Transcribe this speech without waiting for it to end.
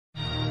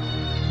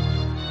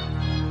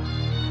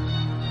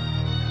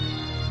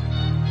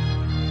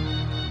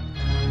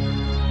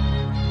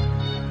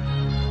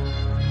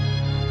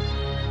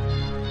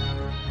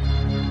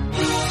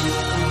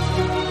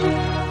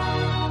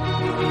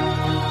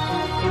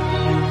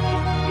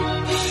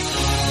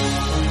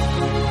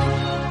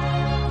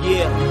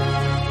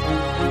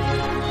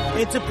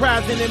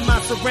Enterprising in my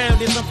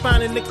surroundings, I'm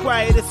finding the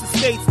quietest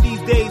estates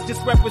these days.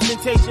 Just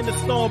representation of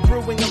storm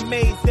brewing,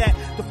 amazed that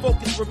the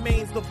focus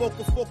remains the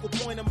focal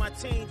point of my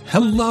change.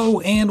 Hello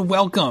and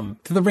welcome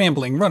to the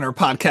Rambling Runner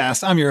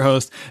Podcast. I'm your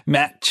host,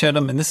 Matt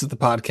Chedham, and this is the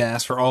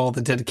podcast for all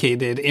the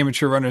dedicated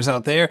amateur runners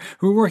out there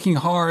who are working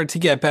hard to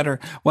get better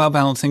while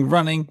balancing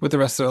running with the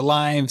rest of their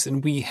lives.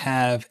 And we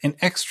have an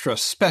extra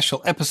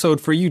special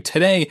episode for you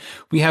today.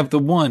 We have the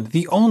one,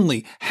 the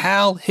only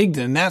Hal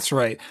Higdon. That's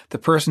right, the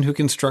person who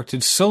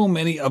constructed so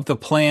many of the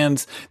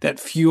plans that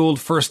fueled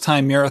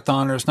first-time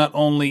marathoners, not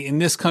only in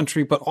this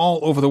country, but all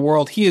over the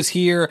world. He is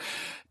here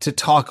to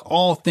talk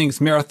all things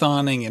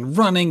marathoning and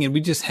running, and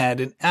we just had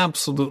an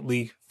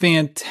absolutely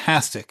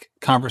fantastic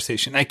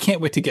conversation. I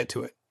can't wait to get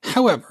to it.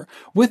 However,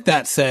 with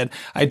that said,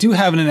 I do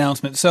have an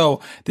announcement.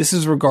 So this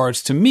is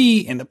regards to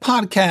me and the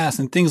podcast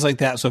and things like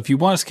that. So if you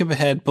want to skip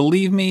ahead,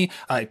 believe me,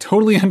 I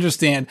totally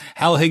understand.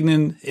 Hal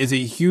Higdon is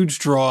a huge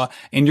draw,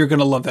 and you're going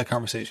to love that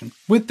conversation.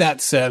 With that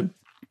said,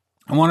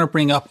 I want to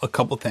bring up a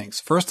couple things.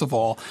 First of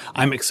all,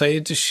 I'm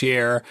excited to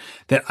share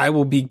that I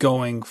will be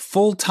going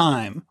full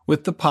time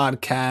with the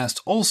podcast,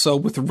 also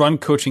with run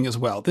coaching as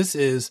well. This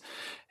is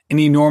an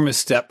enormous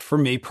step for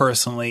me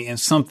personally, and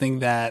something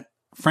that,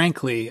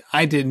 frankly,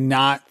 I did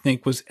not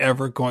think was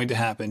ever going to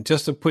happen.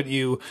 Just to put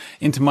you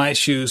into my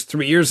shoes,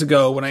 3 years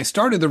ago, when I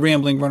started the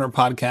Rambling Runner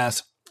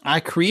Podcast,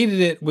 I created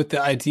it with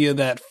the idea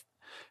that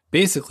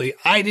basically,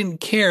 I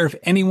didn't care if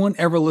anyone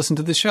ever listened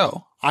to the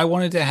show. I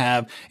wanted to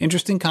have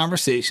interesting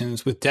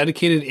conversations with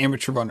dedicated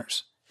amateur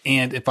runners.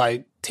 And if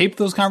I taped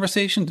those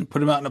conversations and put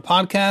them out in a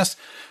podcast,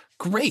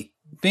 great,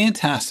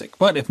 fantastic.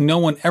 But if no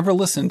one ever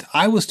listened,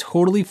 I was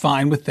totally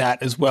fine with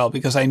that as well,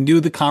 because I knew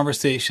the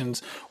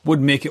conversations would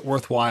make it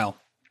worthwhile.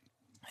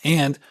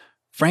 And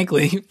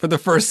frankly, for the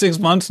first 6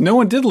 months, no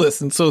one did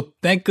listen. So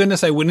thank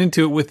goodness I went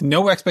into it with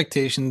no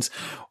expectations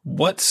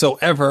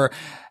whatsoever.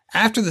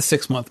 After the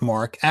 6-month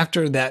mark,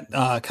 after that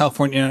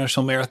California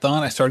International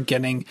Marathon, I started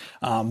getting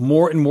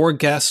more and more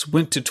guests,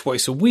 went to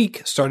twice a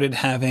week, started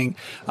having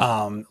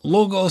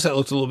logos that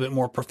looked a little bit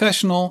more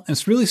professional,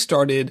 and really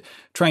started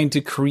trying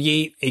to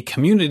create a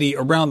community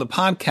around the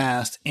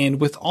podcast.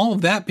 And with all of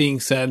that being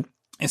said,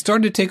 it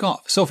started to take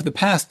off. So for the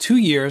past 2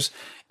 years,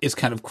 it's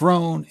kind of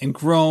grown and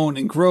grown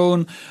and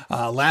grown.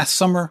 Last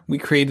summer, we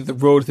created the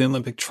Road to the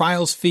Olympic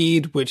Trials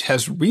feed, which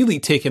has really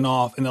taken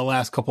off in the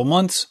last couple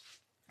months.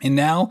 And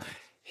now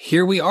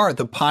here we are.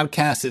 The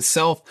podcast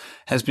itself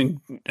has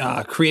been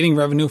creating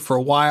revenue for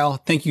a while.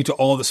 Thank you to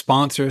all the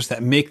sponsors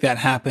that make that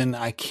happen.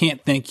 I can't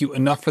thank you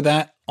enough for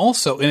that.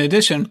 Also, in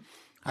addition,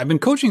 I've been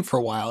coaching for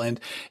a while, and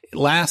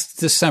last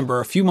December,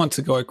 a few months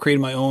ago, I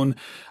created my own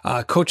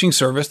coaching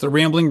service, the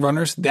Rambling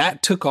Runners.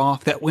 That took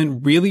off. That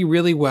went really,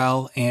 really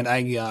well, and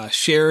I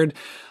shared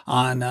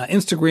on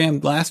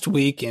Instagram last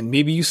week, and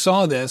maybe you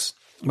saw this,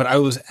 but I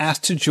was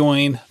asked to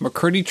join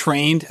McCurdy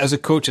Trained as a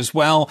coach as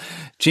well.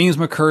 James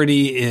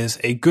McCurdy is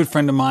a good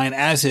friend of mine,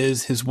 as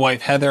is his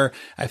wife, Heather.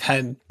 I've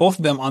had both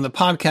of them on the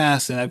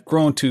podcast, and I've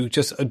grown to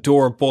just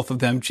adore both of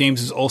them.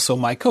 James is also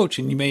my coach,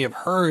 and you may have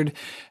heard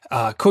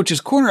Coach's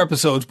Corner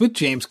episodes with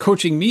James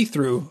coaching me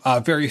through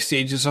various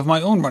stages of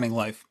my own running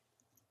life.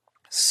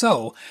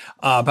 So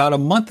about a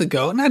month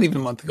ago, not even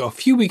a month ago, a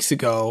few weeks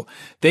ago,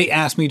 they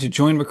asked me to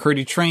join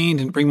McCurdy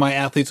Trained and bring my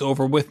athletes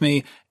over with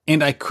me.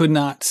 And I could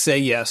not say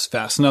yes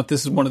fast enough.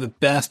 This is one of the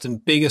best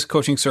and biggest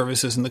coaching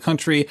services in the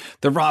country.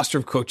 The roster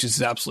of coaches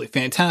is absolutely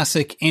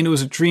fantastic. And it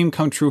was a dream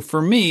come true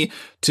for me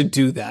to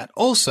do that.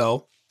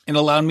 Also, it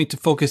allowed me to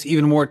focus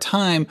even more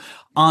time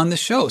on the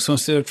show. So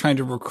instead of trying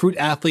to recruit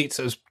athletes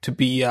as to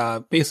be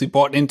basically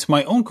bought into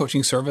my own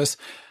coaching service,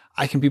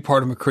 I can be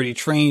part of McCurdy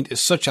Trained.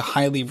 It's such a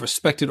highly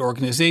respected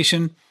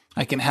organization.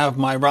 I can have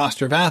my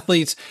roster of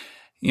athletes,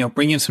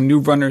 bring in some new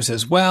runners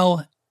as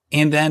well,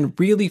 and then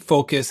really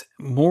focus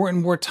more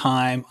and more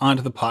time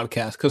onto the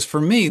podcast. Because for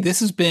me, this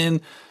has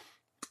been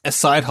a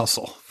side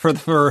hustle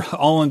for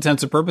all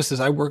intents and purposes.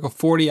 I work a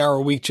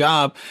 40-hour-a-week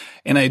job,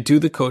 and I do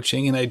the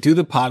coaching and I do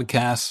the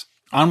podcasts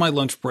on my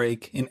lunch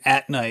break and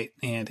at night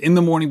and in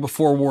the morning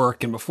before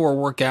work and before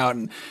workout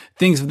and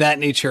things of that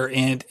nature.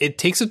 And it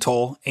takes a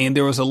toll, and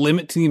there was a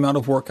limit to the amount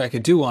of work I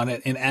could do on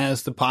it. And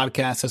as the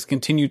podcast has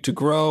continued to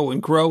grow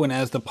and grow, and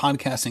as the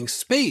podcasting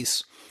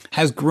space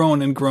has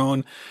grown and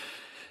grown,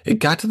 it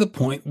got to the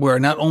point where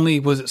not only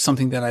was it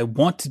something that I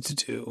wanted to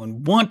do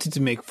and wanted to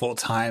make full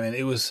time, and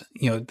it was,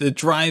 the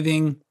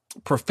driving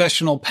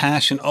professional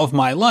passion of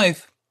my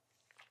life,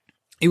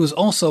 it was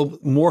also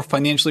more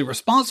financially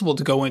responsible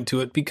to go into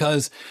it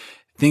because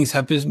things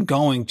have been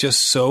going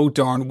just so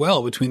darn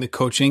well between the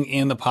coaching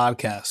and the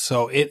podcast.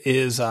 So it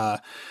is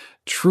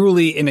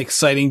truly an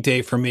exciting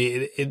day for me.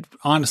 It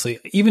honestly,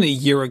 even a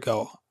year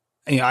ago,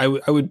 I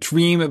would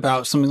dream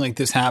about something like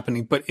this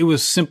happening, but it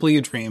was simply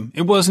a dream.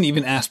 It wasn't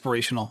even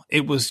aspirational.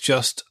 It was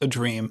just a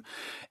dream.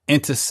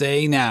 And to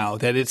say now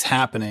that it's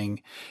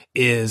happening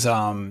is,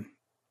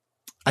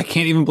 I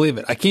can't even believe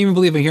it. I can't even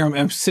believe it here.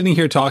 I'm sitting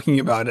here talking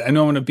about it. I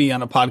know I'm going to be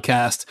on a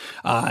podcast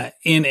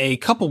in a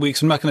couple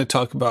weeks. I'm not going to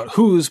talk about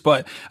whose,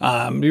 but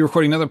I'll be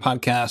recording another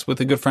podcast with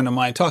a good friend of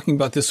mine talking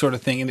about this sort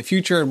of thing in the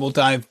future, and we'll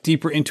dive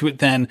deeper into it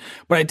then.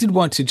 But I did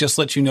want to just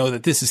let you know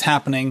that this is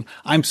happening.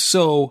 I'm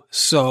so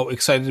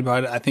excited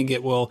about it. I think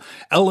it will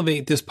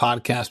elevate this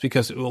podcast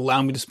because it will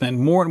allow me to spend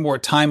more and more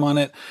time on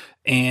it,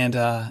 and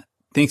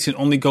things can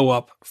only go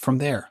up from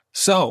there.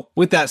 So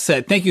with that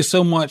said, thank you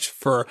so much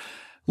for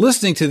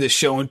listening to this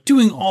show and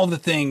doing all the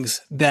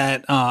things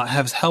that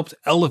have helped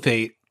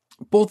elevate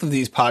both of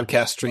these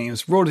podcast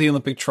streams, Road to the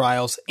Olympic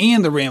Trials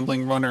and The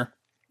Rambling Runner.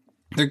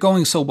 They're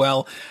going so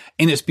well,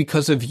 and it's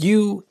because of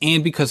you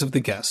and because of the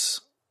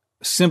guests.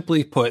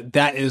 Simply put,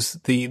 that is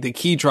the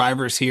key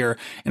drivers here,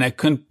 and I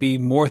couldn't be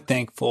more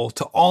thankful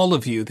to all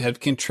of you that have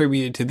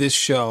contributed to this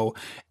show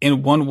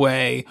in one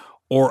way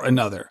or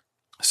another.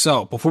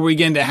 So before we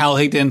get into Hal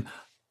Higdon,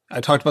 I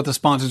talked about the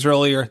sponsors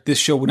earlier. This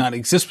show would not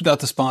exist without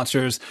the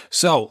sponsors.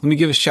 So let me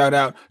give a shout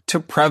out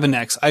to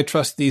Previnex. I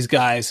trust these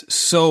guys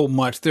so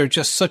much. They're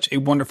just such a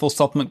wonderful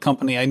supplement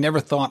company. I never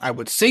thought I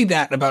would say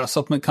that about a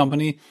supplement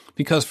company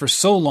because for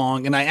so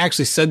long, and I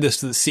actually said this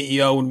to the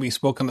CEO when we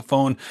spoke on the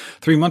phone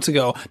 3 months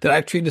ago, that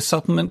I treated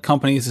supplement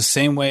companies the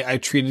same way I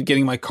treated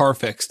getting my car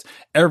fixed.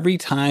 Every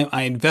time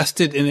I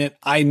invested in it,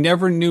 I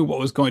never knew what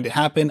was going to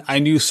happen. I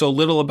knew so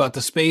little about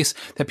the space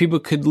that people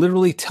could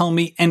literally tell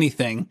me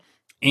anything,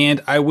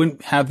 and I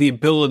wouldn't have the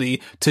ability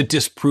to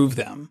disprove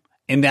them.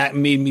 And that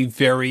made me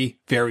very,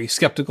 very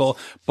skeptical.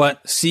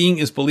 But seeing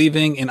is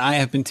believing, and I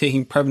have been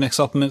taking Previnex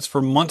supplements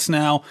for months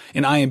now,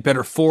 and I am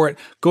better for it.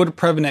 Go to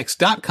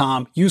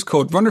Previnex.com, use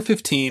code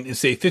RUNNER15, and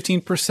save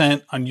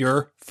 15% on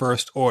your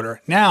first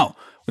order. Now,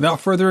 without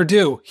further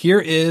ado, here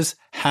is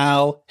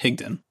Hal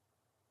Higdon.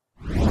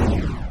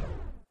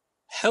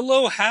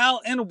 Hello,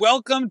 Hal, and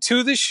welcome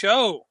to the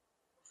show.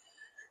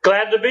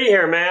 Glad to be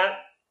here, Matt.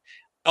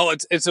 Oh,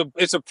 it's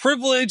a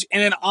privilege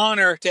and an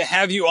honor to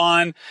have you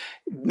on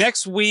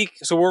next week.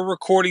 So we're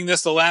recording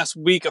this the last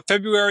week of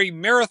February.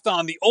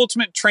 Marathon, the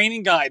Ultimate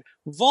Training Guide,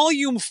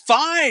 Volume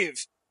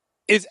 5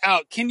 is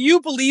out. Can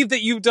you believe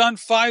that you've done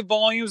 5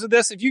 volumes of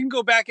this? If you can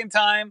go back in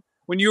time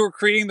when you were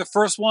creating the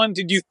first one,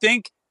 did you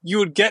think you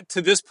would get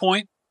to this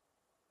point?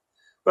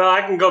 Well,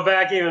 I can go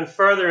back even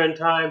further in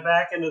time,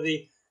 back into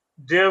the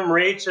dim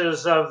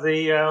reaches of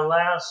the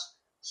last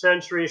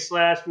century /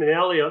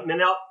 millennium.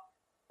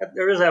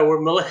 There is that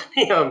word,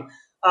 millennium.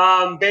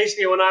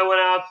 Basically, when I went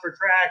out for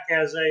track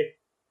as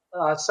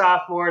a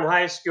sophomore in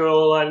high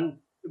school, and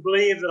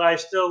believe that I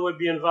still would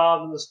be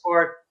involved in the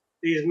sport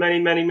these many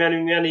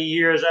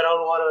years. I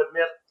don't want to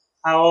admit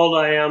how old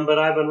I am, but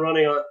I've been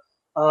running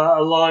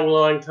a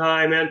long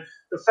time. And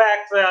the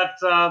fact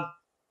that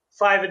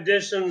 5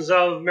 editions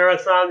of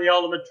Marathon, the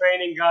Ultimate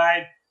Training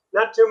Guide,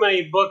 not too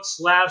many books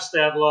last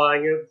that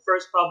long. It was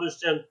first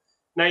published in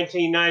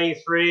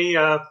 1993.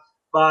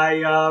 By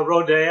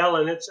Rodale,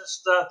 and it's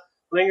just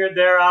lingered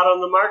there out on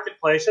the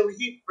marketplace. And we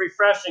keep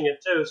refreshing it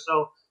too.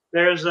 So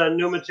there's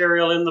new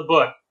material in the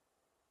book.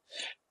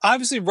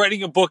 Obviously,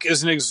 writing a book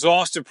is an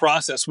exhaustive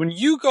process. When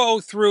you go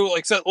through,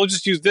 like, so we'll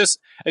just use this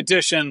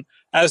edition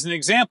as an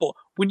example.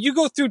 When you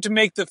go through to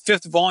make the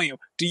 5th volume,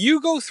 do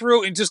you go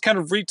through and just kind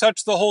of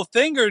retouch the whole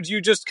thing, or do you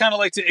just kind of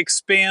like to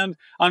expand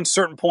on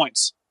certain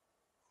points?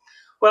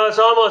 Well, it's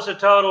almost a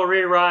total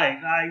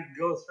rewrite. I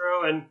go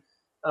through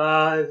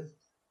and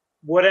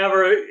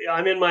whatever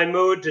I'm in my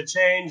mood to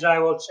change, I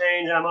will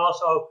change. I'm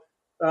also,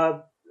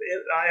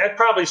 I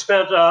probably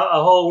spent a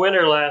whole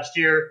winter last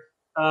year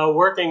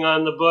working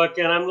on the book,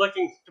 and I'm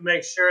looking to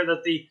make sure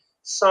that the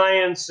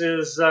science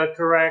is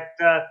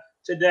correct.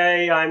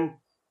 Today, I'm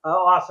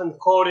often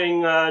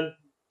quoting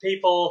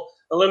people,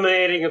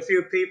 eliminating a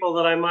few people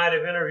that I might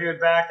have interviewed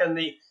back in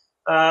the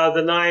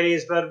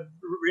 90s, but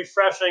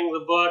refreshing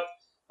the book,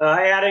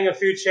 adding a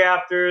few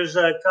chapters,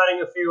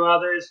 cutting a few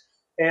others,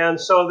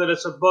 and so that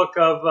it's a book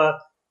of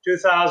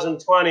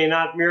 2020,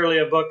 not merely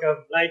a book of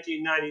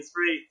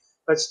 1993,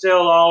 but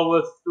still all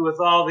with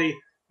all the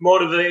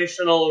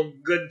motivational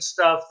good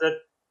stuff that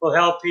will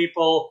help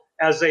people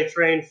as they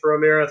train for a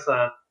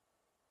marathon.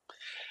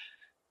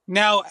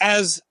 Now,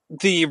 as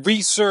the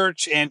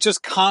research and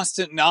just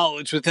constant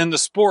knowledge within the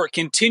sport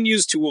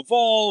continues to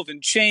evolve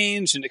and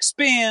change and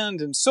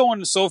expand and so on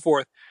and so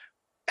forth,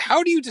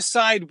 how do you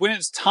decide when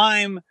it's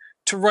time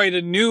to write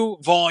a new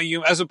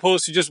volume as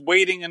opposed to just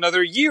waiting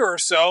another year or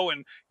so?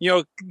 And,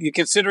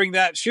 considering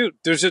that,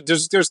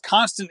 there's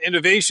constant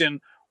innovation.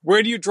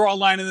 Where do you draw a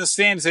line in the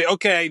sand and say,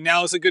 okay,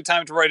 now is a good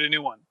time to write a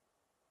new one?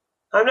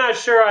 I'm not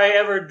sure I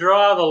ever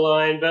draw the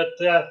line, but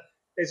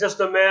it's just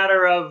a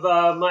matter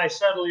of my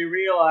suddenly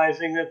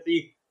realizing that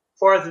the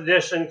 4th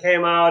edition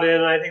came out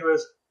in, I think it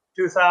was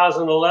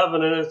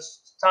 2011, and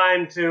it's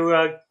time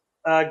to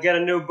get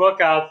a new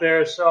book out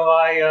there. So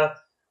I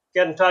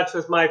get in touch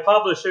with my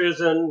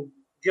publishers and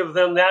give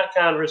them that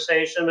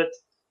conversation. It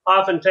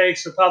often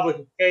takes the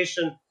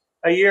publication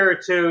a year or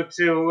two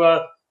to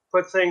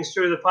put things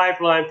through the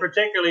pipeline,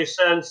 particularly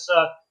since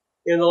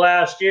in the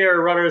last year,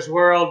 Runner's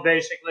World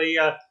basically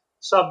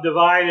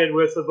subdivided,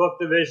 with the book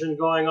division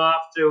going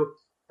off to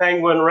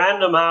Penguin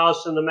Random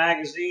House and the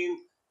magazine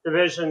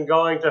division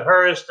going to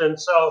Hearst. And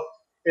so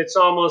it's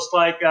almost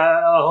like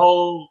a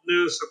whole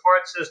new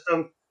support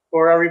system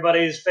for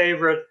everybody's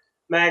favorite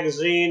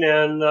magazine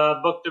and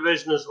book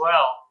division as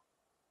well.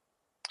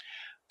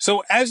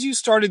 So as you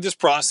started this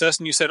process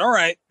and you said, all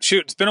right,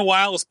 shoot, it's been a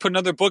while, let's put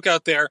another book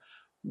out there.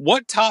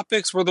 What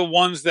topics were the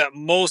ones that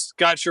most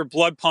got your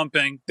blood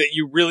pumping that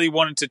you really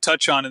wanted to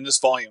touch on in this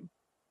volume?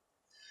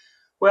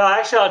 Well,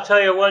 actually, I'll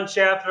tell you one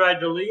chapter I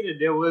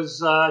deleted. It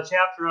was a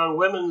chapter on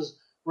women's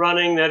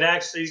running that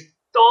actually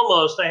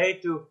almost, I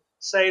hate to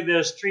say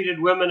this, treated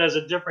women as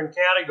a different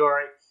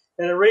category.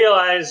 And I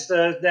realized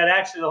that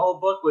actually the whole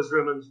book was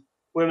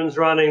women's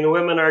running. The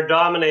women are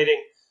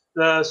dominating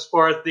the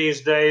sport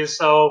these days.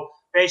 So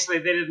basically,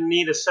 they didn't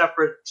need a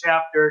separate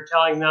chapter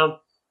telling them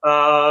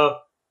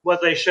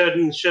what they should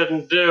and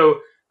shouldn't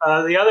do.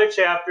 The other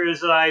chapters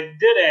that I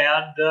did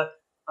add,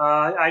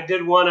 I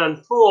did one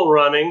on pool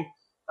running,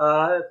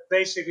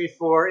 basically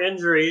for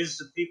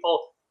injuries.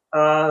 People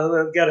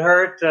get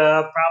hurt.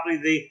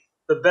 Probably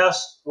the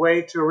best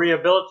way to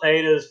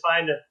rehabilitate is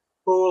find a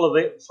pool of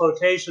a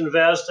flotation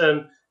vest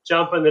and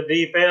jump in the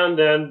deep end,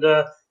 and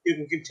you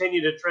can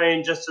continue to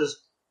train just as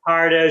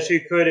hard as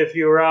you could if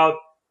you were out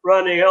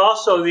running.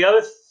 Also, the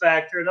other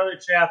factor, another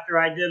chapter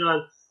I did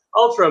on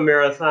ultra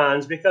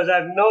marathons, because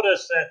I've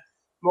noticed that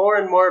more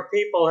and more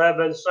people have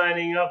been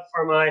signing up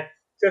for my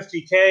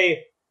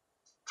 50K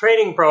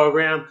training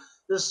program.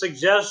 This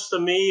suggests to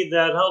me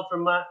that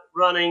ultra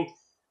running,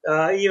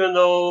 even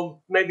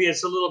though maybe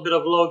it's a little bit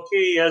of low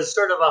key, is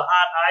sort of a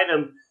hot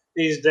item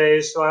these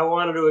days. So I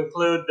wanted to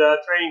include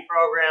training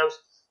programs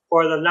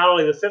for not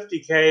only the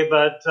 50K,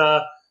 but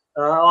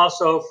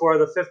also for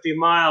the 50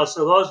 miles.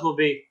 So those will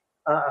be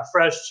a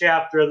fresh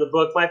chapter in the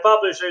book. My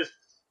publishers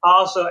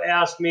also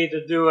asked me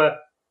to do a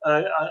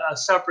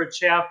separate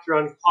chapter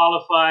on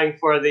qualifying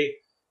for the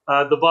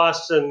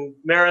Boston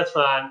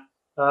Marathon,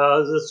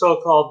 the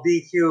so-called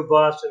BQ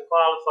Boston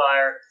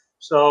Qualifier.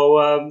 So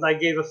I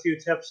gave a few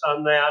tips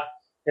on that.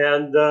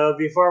 And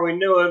before we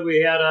knew it, we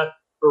had a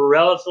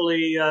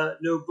relatively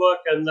new book.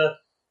 And the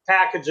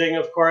packaging,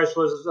 of course,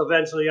 was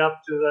eventually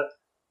up to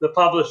the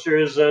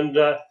publishers. And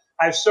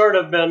I've sort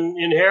of been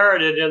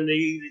inherited in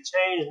the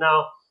change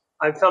now.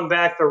 I've come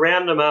back to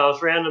Random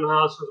House. Random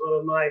House was one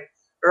of my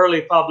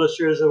early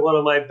publishers and one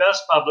of my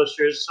best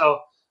publishers. So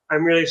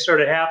I'm really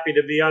sort of happy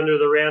to be under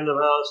the Random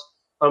House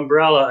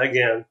umbrella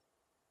again.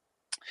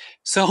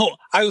 So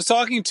I was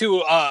talking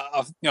to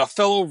a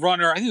fellow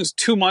runner, I think it was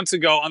 2 months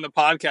ago on the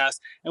podcast,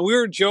 and we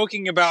were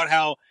joking about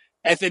how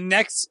at the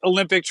next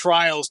Olympic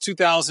trials,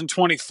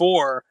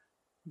 2024,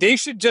 they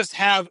should just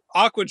have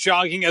aqua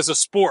jogging as a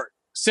sport,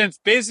 since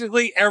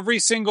basically every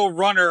single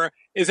runner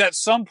is at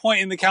some point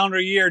in the calendar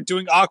year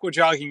doing aqua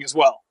jogging as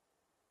well.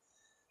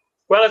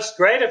 Well, it's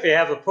great if you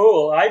have a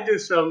pool. I do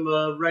some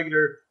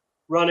regular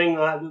running.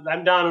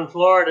 I'm down in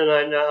Florida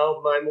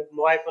now. My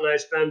wife and I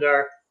spend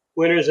our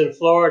winters in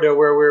Florida,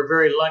 where we're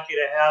very lucky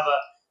to have a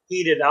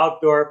heated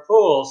outdoor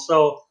pool.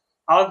 So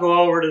I'll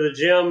go over to the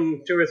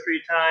gym 2 or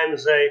 3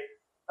 times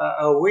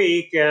a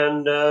week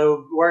and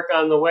work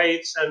on the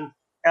weights. And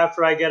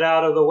after I get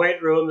out of the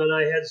weight room, then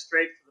I head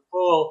straight to the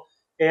pool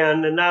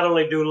and not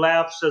only do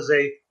laps as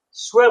a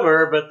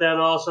swimmer, but then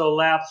also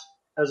laps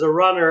as a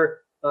runner,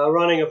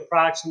 running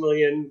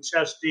approximately in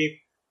chest-deep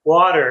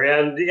water.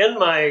 And in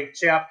my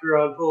chapter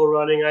on pool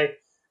running,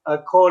 I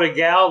quote a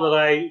gal that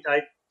I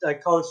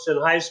coached in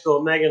high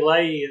school. Megan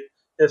Leahy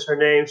is her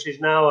name. She's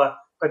now a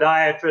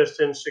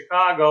podiatrist in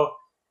Chicago.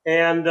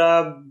 And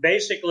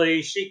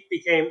basically, she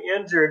became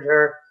injured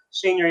her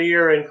senior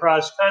year in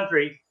cross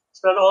country,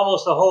 spent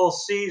almost a whole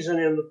season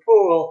in the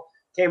pool,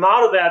 came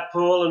out of that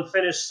pool and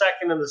finished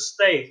second in the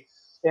state.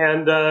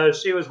 And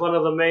she was one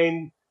of the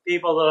main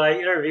people that I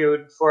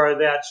interviewed for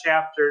that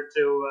chapter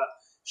to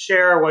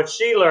share what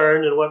she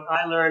learned and what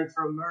I learned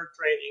from her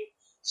training,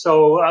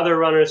 so other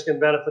runners can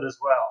benefit as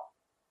well.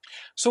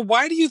 So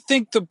why do you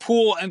think the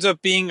pool ends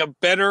up being a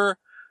better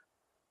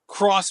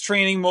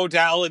cross-training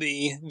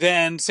modality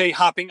than, say,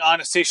 hopping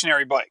on a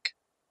stationary bike?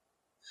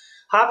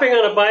 Hopping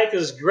on a bike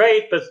is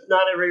great, but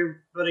not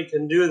everybody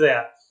can do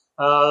that.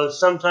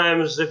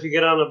 Sometimes if you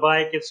get on a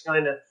bike, it's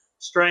going to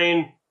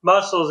strain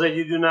muscles that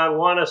you do not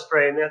want to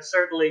strain. That's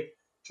certainly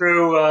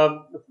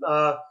true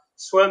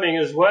swimming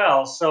as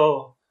well,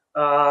 so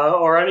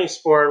or any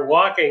sport,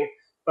 walking.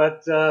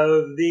 But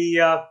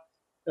the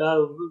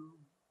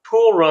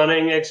pool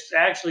running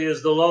actually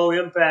is the low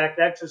impact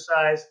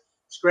exercise.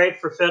 It's great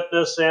for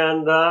fitness,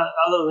 and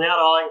other than that,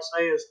 all I can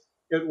say is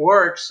it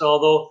works,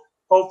 although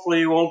hopefully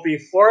you won't be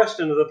forced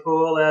into the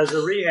pool as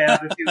a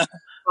rehab if you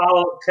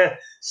follow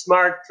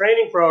smart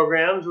training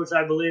programs, which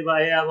I believe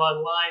I have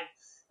online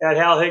at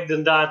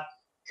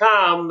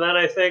halhigdon.com. Then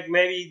I think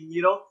maybe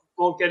you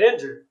won't get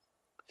injured.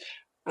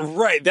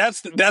 Right.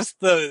 That's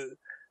the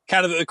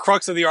kind of the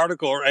crux of the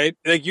article, right?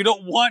 Like, you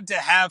don't want to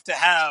have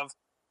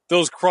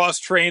those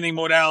cross-training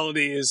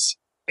modalities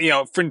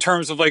in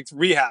terms of like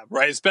rehab,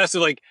 right? It's best to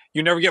like,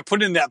 you never get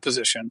put in that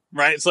position,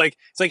 right? It's like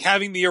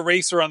having the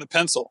eraser on the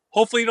pencil.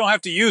 Hopefully you don't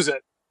have to use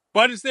it,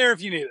 but it's there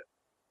if you need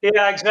it.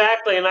 Yeah,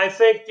 exactly. And I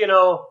think,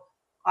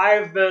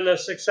 I've been a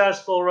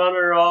successful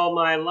runner all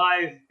my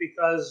life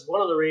because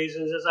one of the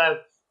reasons is I have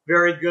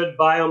very good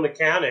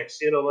biomechanics.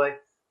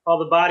 All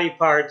the body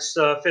parts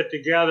fit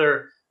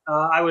together.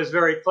 I was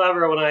very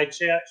clever when I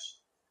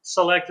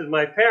selected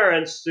my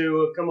parents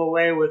to come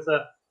away with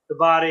the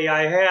body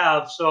I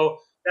have. So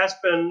that's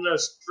been a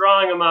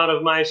strong amount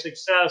of my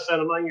success.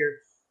 And among your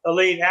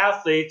elite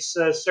athletes,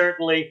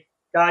 certainly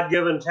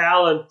God-given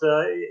talent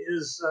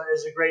is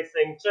a great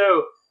thing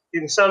too. You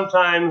can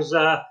sometimes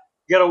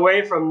get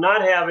away from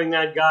not having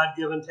that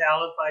God-given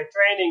talent by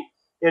training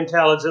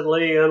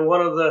intelligently. And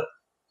one of the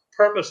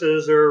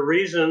purposes or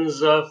reasons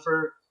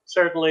for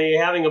certainly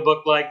having a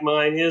book like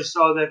mine is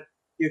so that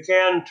you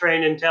can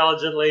train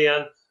intelligently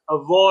and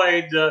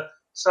avoid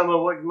some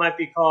of what might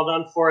be called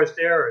unforced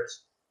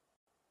errors.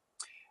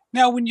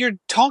 Now, when you're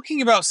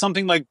talking about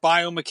something like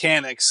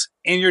biomechanics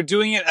and you're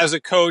doing it as a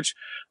coach,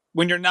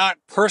 when you're not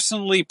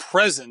personally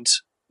present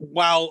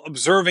while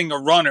observing a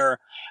runner,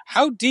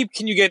 how deep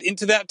can you get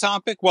into that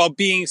topic while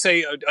being,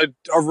 say,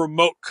 a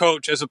remote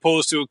coach as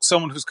opposed to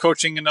someone who's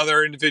coaching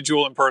another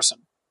individual in person?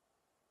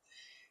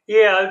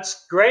 Yeah,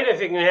 it's great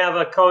if you can have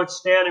a coach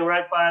standing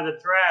right by the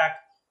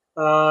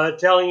track,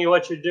 telling you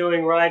what you're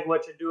doing right,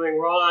 what you're doing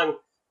wrong.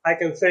 I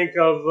can think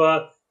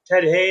of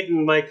Ted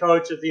Hayden, my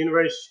coach at the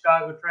University of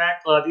Chicago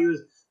Track Club. He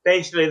was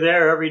basically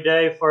there every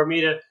day for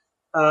me to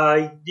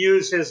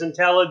use his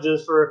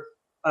intelligence for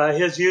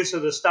his use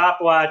of the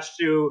stopwatch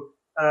to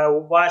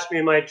watch me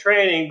in my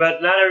training.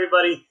 But not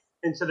everybody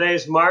in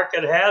today's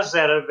market has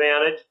that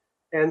advantage.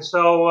 And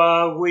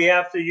so we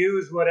have to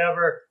use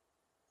whatever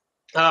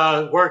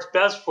works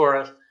best for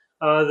us.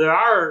 There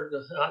are,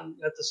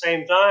 at the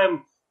same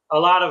time, a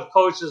lot of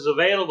coaches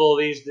available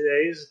these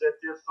days that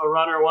if a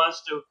runner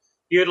wants to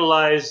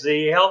utilize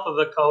the help of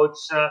a coach,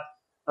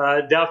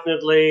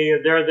 definitely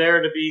they're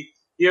there to be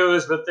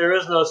used, but there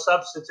is no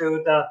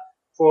substitute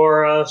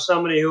for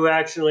somebody who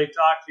actually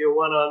talks to you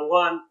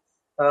one-on-one.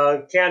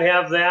 Can't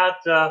have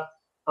that.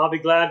 I'll be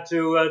glad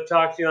to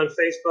talk to you on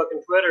Facebook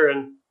and Twitter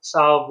and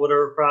solve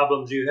whatever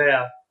problems you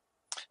have.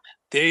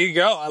 There you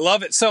go. I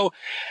love it. So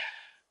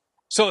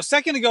a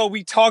second ago,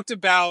 we talked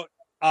about,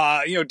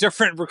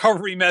 different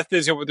recovery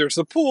methods, whether it's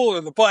the pool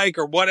or the bike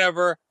or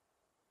whatever.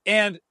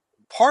 And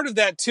part of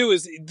that too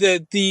is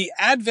the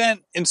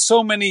advent in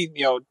so many,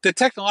 the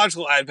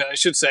technological advent, I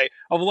should say,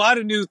 of a lot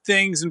of new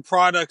things and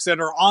products that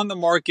are on the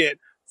market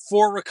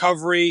for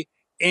recovery,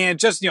 and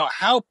just,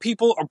 how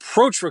people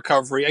approach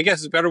recovery, I guess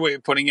is a better way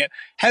of putting it,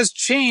 has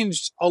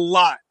changed a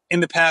lot in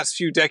the past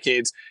few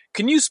decades.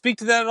 Can you speak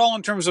to that at all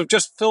in terms of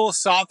just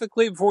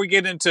philosophically before we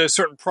get into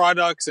certain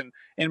products and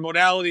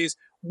modalities?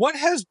 What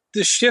has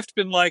the shift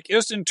been like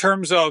just in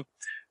terms of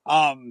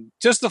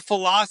just the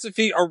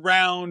philosophy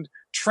around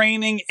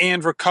training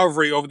and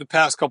recovery over the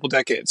past couple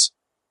decades?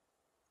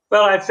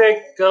 Well, I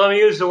think, let me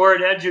use the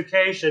word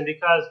education,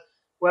 because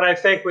what I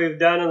think we've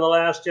done in the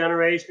last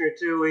generation or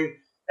two, we've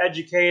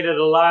educated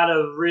a lot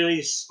of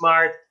really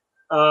smart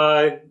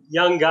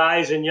young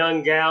guys and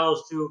young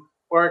gals to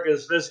work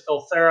as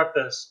physical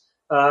therapists.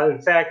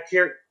 In fact,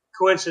 here,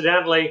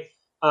 coincidentally,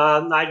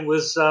 I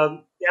was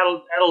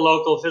at a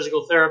local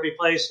physical therapy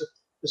place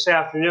this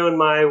afternoon.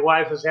 My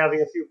wife is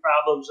having a few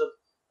problems of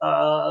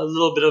a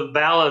little bit of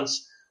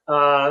balance.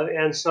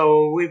 And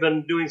so we've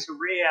been doing some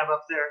rehab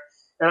up there.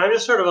 And I'm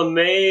just sort of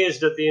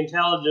amazed at the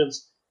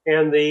intelligence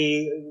and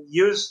the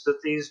use that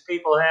these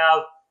people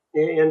have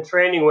in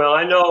training well.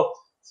 I know,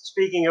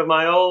 speaking of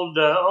my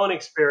own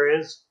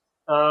experience,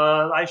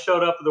 I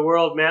showed up at the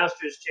World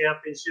Masters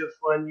Championships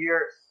one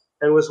year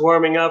and was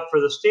warming up for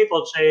the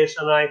steeplechase,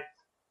 and I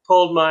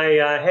pulled my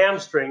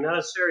hamstring, not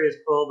a serious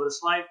pull, but a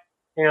slight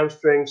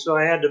hamstring. So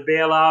I had to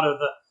bail out of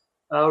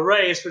the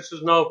race, which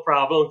was no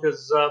problem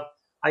because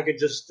I could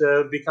just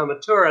become a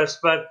tourist.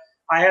 But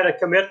I had a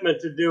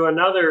commitment to do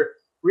another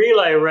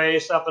relay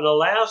race up in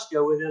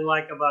Alaska within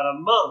like about a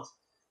month.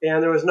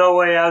 And there was no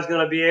way I was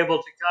going to be able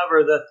to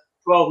cover the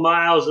 12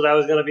 miles that I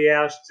was going to be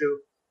asked to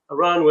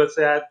run with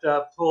that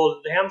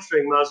pulled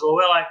hamstring muscle.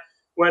 Well, I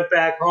went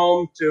back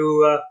home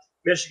to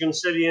Michigan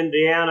City,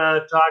 Indiana,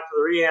 talked to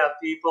the rehab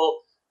people.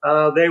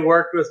 They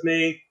worked with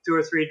me 2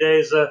 or 3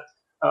 days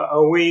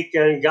a week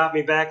and got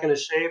me back into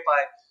shape.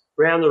 I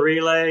ran the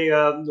relay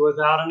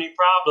without any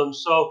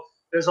problems. So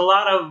there's a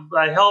lot of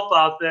help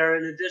out there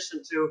in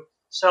addition to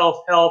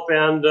self-help,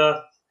 and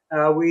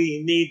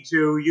we need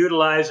to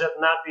utilize it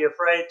and not be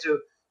afraid to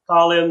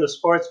call in the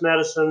sports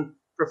medicine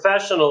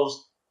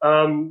professionals,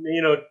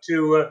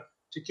 to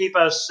keep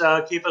us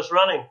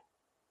running.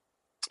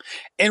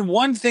 And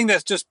one thing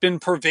that's just been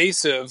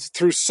pervasive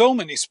through so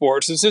many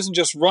sports, this isn't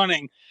just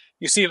running.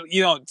 You see,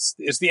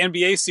 it's the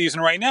NBA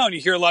season right now, and you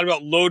hear a lot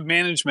about load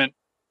management.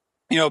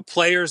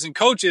 Players and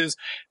coaches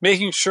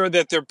making sure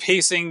that they're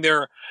pacing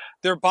their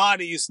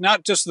bodies,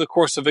 not just the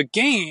course of a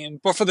game,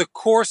 but for the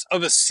course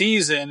of a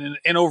season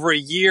and over a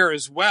year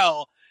as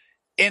well.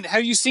 And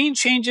have you seen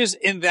changes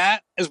in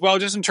that as well,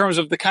 just in terms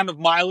of the kind of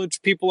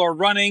mileage people are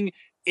running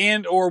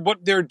and or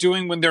what they're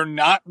doing when they're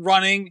not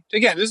running?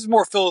 Again, this is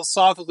more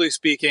philosophically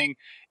speaking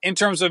in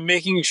terms of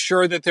making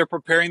sure that they're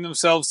preparing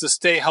themselves to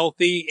stay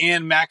healthy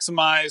and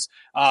maximize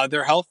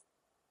their health.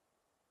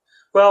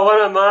 Well, one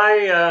of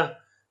my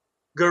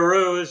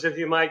gurus, if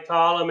you might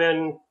call him,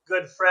 and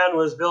good friend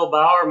was Bill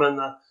Bowerman,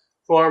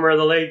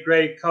 the late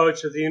great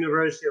coach at the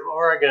University of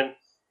Oregon.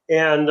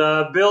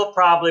 And Bill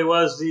probably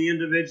was the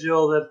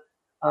individual that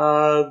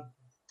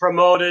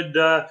promoted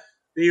the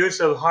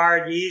use of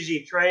hard,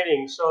 easy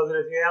training, so that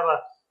if you have a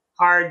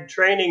hard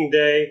training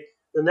day,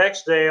 the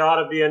next day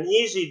ought to be an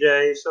easy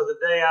day, so the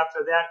day after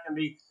that can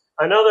be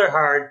another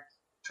hard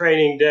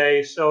training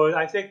day. So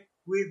I think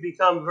we've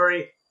become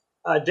very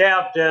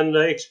adept and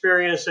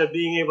experienced at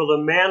being able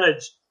to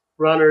manage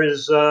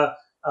runners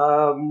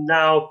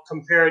now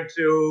compared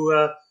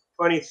to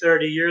 20,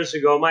 30 years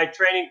ago. My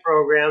training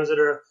programs that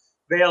are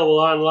available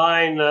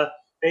online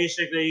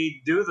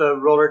basically do the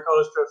roller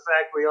coaster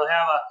effect, where you'll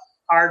have a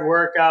hard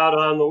workout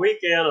on the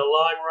weekend, a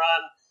long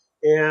run,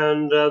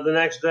 and the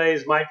next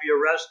days might be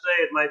a rest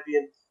day. It might be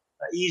an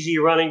easy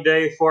running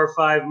day, 4 or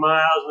 5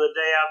 miles, and the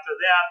day after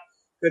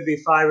that could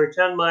be 5 or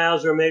 10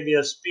 miles, or maybe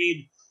a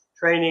speed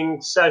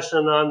training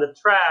session on the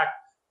track.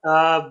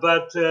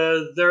 But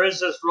there is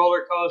this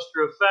roller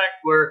coaster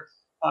effect where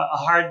a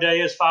hard day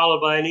is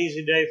followed by an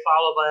easy day,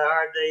 followed by a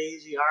hard day,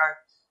 easy, hard.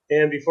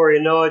 And before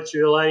you know it,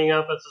 you're lining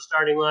up at the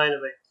starting line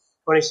of a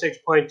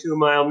 26.2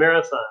 mile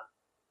marathon.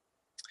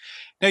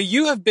 Now,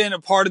 you have been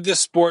a part of this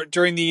sport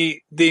during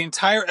the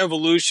entire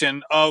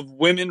evolution of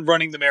women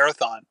running the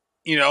marathon.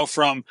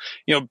 From,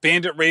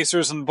 bandit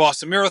racers on the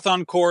Boston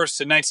Marathon course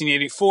in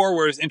 1984,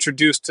 where it was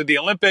introduced to the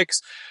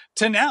Olympics,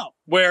 to now,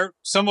 where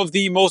some of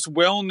the most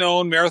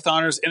well-known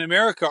marathoners in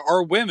America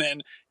are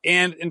women.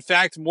 And in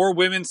fact, more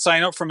women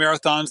sign up for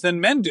marathons than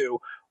men do.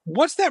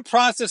 What's that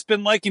process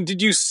been like? And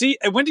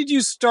when did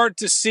you start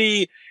to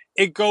see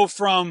it go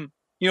from,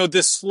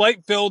 this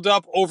slight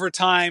buildup over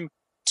time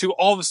to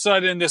all of a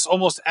sudden this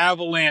almost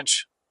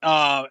avalanche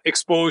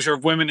exposure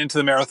of women into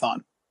the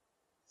marathon?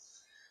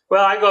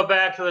 Well, I go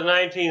back to the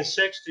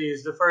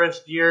 1960s, the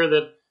first year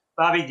that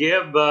Bobby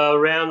Gibb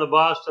ran the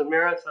Boston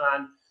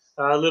Marathon,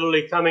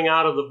 literally coming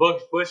out of the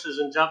bushes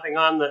and jumping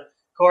on the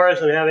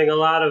course, and having a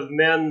lot of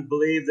men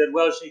believe that,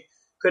 well, she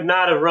could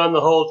not have run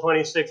the whole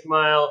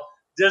 26-mile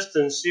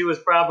distance. She was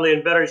probably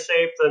in better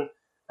shape than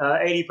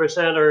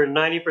 80% or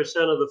 90%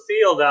 of the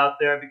field out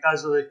there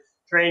because of the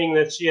training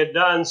that she had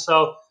done.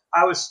 So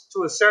I was,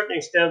 to a certain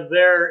extent,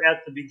 there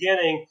at the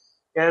beginning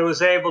and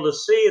was able to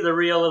see the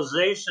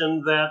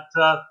realization that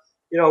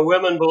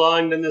women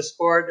belonged in this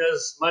sport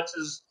as much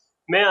as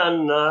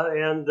men,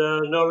 and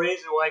no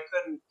reason why I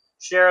couldn't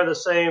share the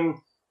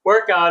same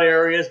workout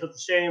areas, but the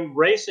same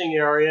racing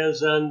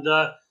areas. And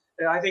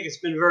I think it's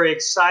been very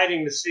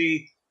exciting to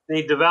see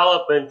the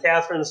development.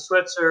 Catherine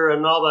Switzer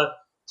and all the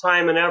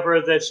time and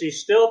effort that she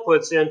still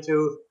puts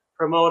into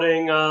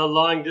promoting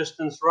long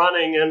distance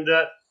running. And,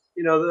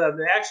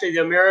 actually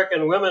the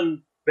American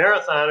women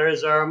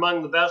marathoners are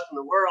among the best in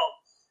the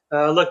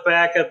world. Look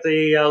back at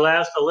the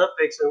last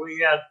Olympics, and we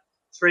had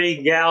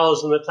 3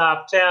 gals in the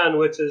top 10,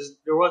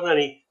 there wasn't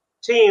any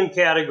team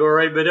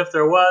category, but if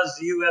there was,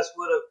 the U.S.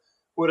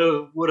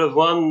 would have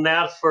won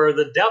that for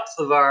the depth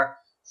of our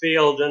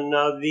field. And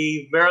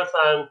the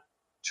marathon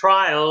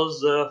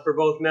trials for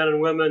both men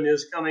and women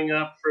is coming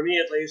up, for me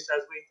at least,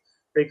 as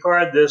we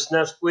record this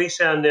next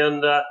weekend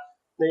in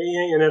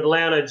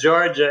Atlanta,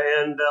 Georgia,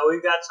 and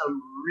we've got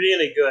some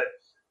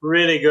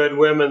really good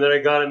women that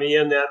are going to be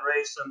in that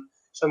race, and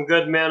some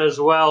good men as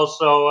well.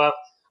 So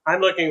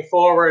I'm looking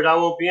forward. I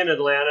won't be in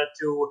Atlanta,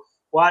 to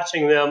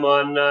watching them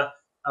on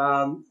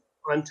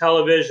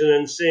television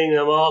and seeing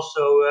them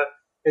also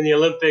in the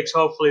Olympics,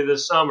 hopefully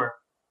this summer.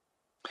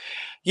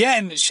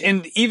 Yeah,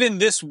 and even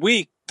this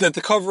week, at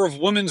the cover of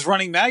Women's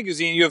Running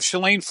Magazine, you have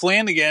Shalane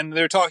Flanagan.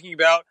 They're talking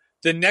about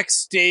the next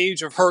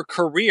stage of her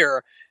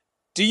career.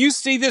 Do you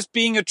see this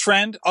being a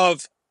trend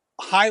of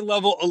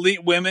high-level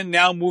elite women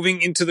now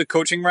moving into the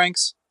coaching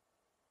ranks?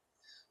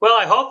 Well,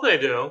 I hope they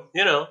do,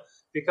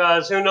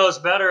 because who knows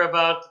better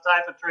about the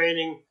type of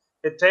training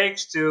it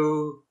takes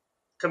to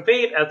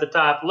compete at the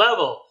top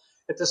level.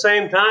 At the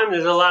same time,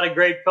 there's a lot of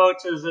great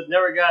coaches that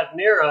never got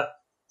near a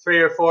 3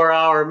 or 4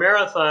 hour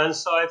marathon.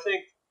 So I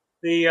think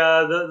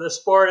the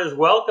sport is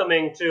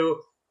welcoming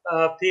to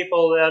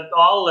people at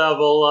all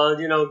level,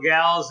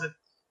 gals that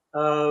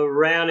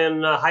ran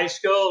in high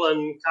school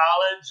and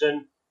college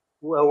and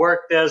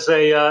worked as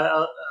a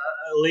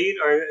elite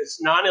or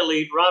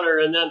non-elite runner,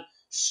 and then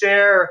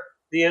share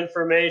the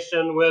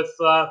information with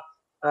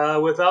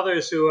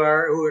others who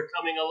are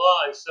coming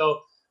along. So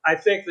I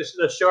think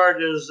the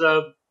short is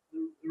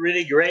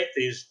really great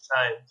these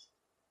times.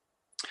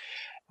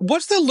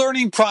 What's the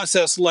learning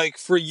process like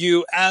for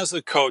you as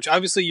a coach?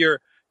 Obviously, you're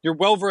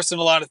well versed in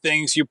a lot of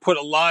things. You put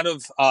a lot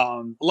of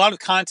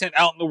content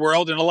out in the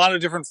world in a lot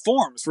of different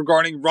forms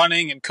regarding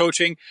running and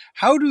coaching.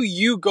 How do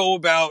you go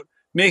about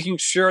making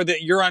sure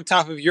that you're on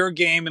top of your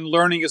game and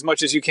learning as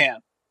much as you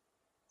can?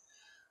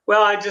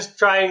 Well, I just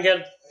try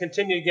and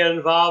continue to get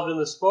involved in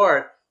the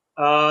sport.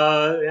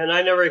 And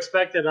I never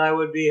expected I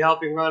would be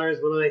helping runners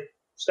when I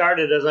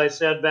started, as I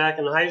said, back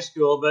in high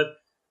school. But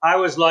I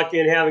was lucky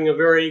in having a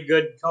very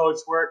good coach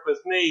work with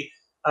me.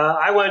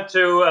 I went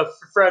to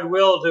Fred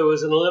Wild, who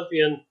was an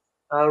Olympian,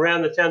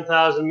 ran the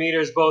 10,000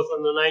 meters both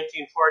in the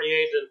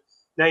 1948 and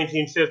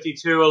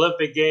 1952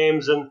 Olympic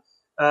Games. And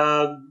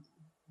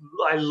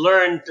I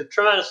learned a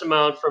tremendous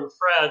amount from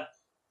Fred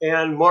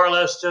and more or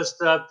less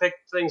just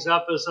picked things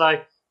up as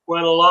I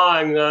went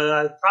along.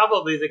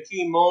 Probably the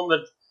key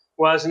moment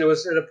was, and it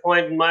was at a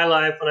point in my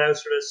life when I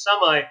was sort of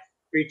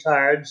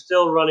semi-retired,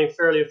 still running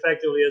fairly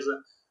effectively as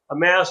a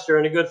master,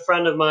 and a good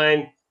friend of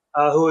mine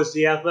who was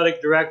the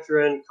athletic director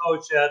and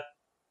coach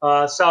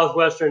at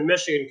Southwestern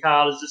Michigan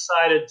College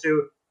decided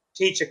to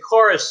teach a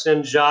course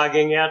in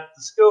jogging at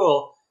the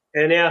school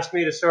and asked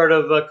me to sort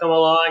of come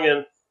along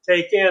and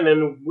take in.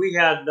 And we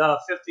had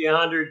 50,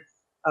 100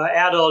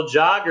 adult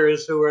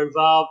joggers who were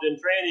involved in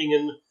training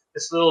in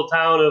this little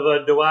town of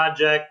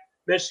Dowagiac,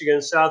 Michigan,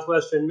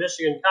 Southwestern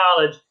Michigan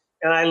College.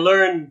 And I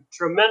learned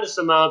tremendous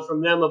amount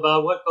from them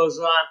about what goes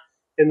on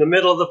in the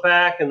middle of the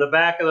pack and the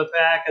back of the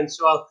pack. And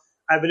so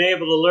I've been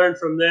able to learn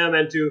from them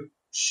and to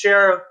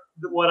share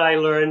what I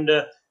learned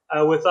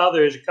with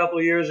others. A couple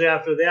of years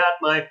after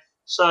that, my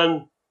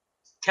son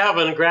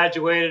Kevin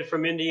graduated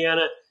from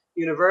Indiana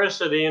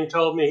University and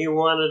told me he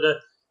wanted to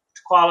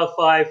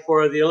qualify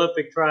for the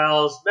Olympic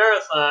trials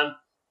marathon.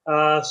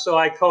 So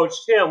I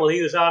coached him. Well,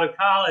 he was out of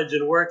college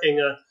and working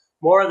a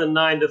more than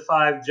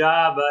 9-to-5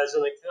 job as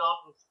an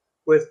accountant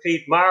with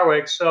Pete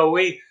Marwick. So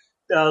we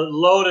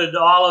loaded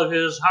all of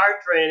his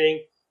hard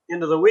training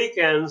into the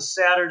weekends,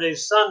 Saturday,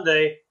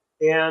 Sunday,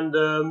 and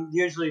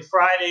usually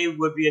Friday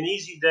would be an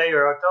easy day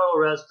or a total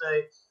rest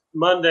day.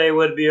 Monday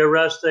would be a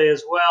rest day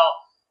as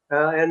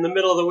well. In the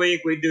middle of the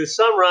week, we'd do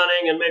some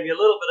running and maybe a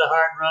little bit of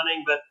hard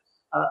running, but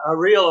a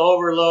real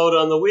overload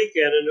on the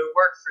weekend. And it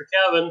worked for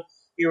Kevin.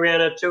 He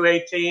ran at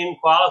 2:18,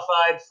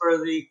 qualified for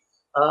the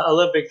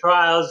Olympic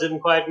trials, didn't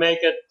quite make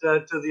it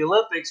to the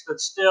Olympics, but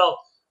still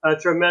a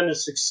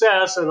tremendous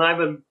success. And I've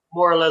been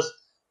more or less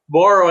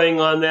borrowing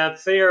on that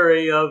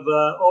theory of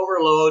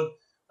overload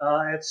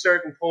at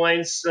certain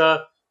points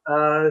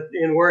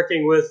in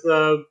working with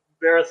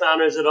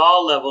marathoners at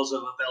all levels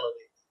of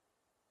ability.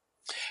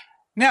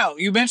 Now,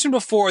 you mentioned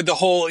before the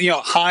whole,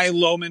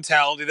 high-low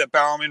mentality that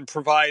Bowerman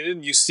provided,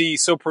 and you see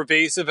so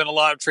pervasive in a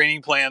lot of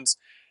training plans.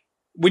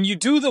 When you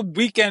do the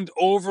weekend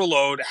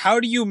overload, how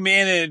do you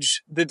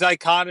manage the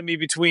dichotomy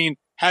between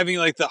having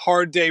like the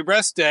hard day,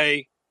 rest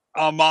day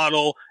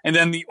model and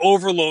then the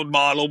overload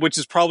model, which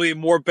is probably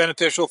more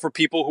beneficial for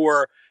people who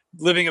are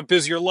living a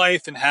busier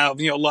life and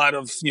have, a lot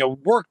of,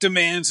 work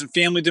demands and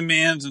family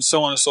demands and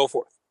so on and so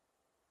forth?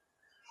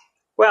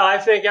 Well, I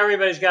think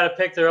everybody's got to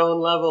pick their own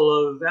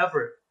level of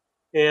effort.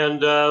 And,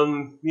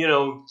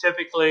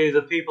 typically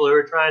the people who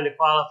are trying to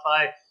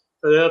qualify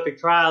for the Olympic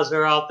trials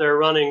are out there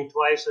running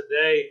twice a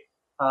day,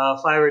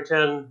 5 or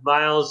 10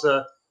 miles,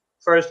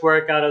 first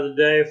workout of the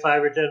day,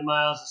 5 or 10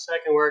 miles, the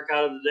second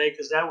workout of the day,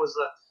 because that was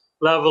the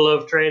level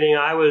of training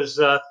I was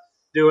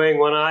doing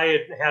when I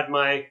had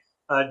my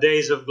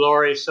days of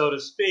glory, so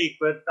to speak.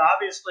 But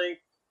obviously,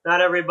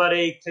 not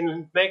everybody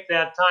can make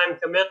that time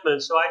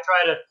commitment. So I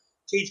try to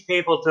teach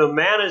people to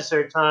manage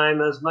their time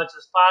as much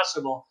as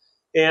possible.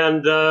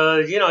 And,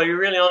 you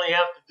really only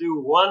have to do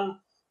one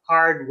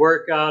hard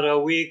workout a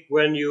week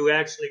when you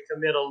actually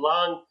commit a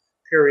long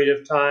period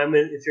of time.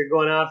 And if you're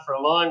going out for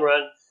a long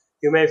run,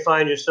 you may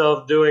find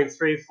yourself doing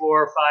 3,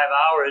 4, 5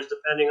 hours,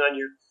 depending on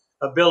your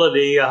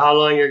ability, how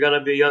long you're going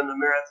to be on the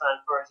marathon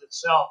course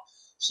itself.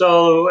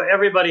 So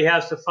everybody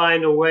has to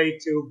find a way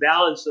to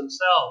balance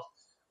themselves.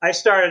 I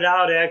started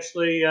out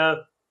actually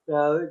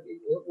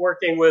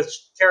working with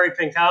Kerry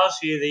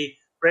Pinkowski, the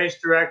race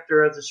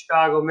director at the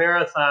Chicago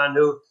Marathon,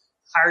 who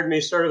hired me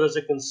sort of as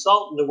a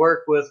consultant to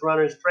work with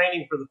runners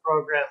training for the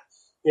program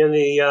in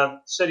the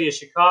city of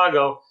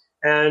Chicago.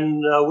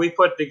 And we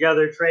put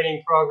together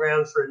training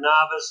programs for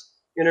novice,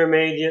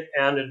 intermediate,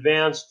 and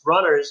advanced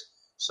runners.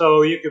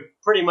 So you could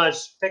pretty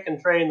much pick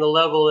and train the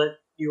level that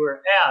you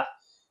were at.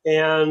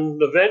 And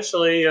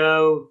eventually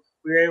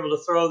we were able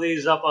to throw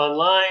these up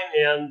online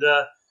and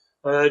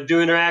do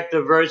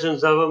interactive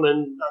versions of them.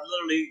 And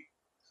literally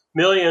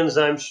millions,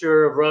 I'm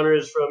sure, of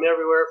runners from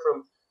everywhere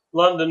from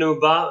London to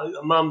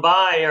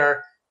Mumbai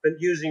are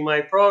using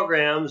my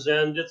programs,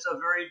 and it's a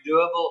very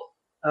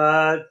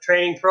doable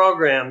training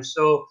program.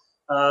 So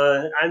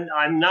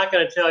I'm not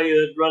going to tell you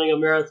that running a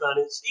marathon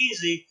is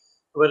easy,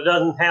 but it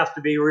doesn't have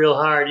to be real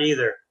hard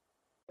either.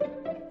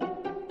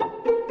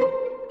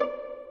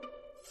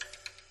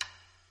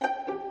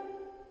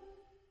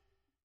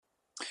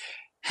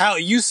 Hal,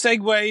 you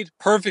segued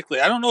perfectly.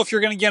 I don't know if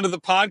you're going to get into the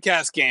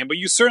podcast game, but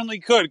you certainly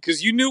could,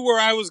 because you knew where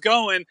I was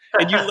going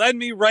and you led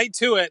me right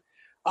to it.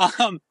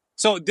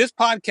 So this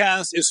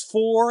podcast is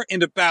for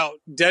and about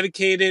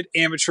dedicated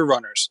amateur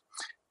runners.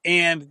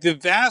 And the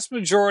vast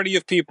majority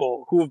of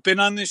people who have been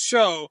on this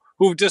show,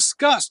 who've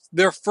discussed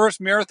their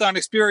first marathon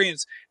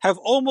experience, have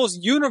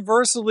almost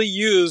universally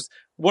used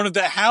one of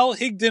the Hal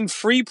Higdon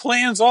free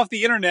plans off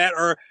the internet,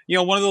 or,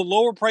 one of the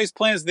lower price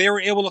plans they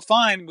were able to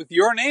find with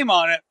your name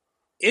on it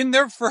in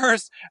their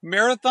first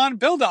marathon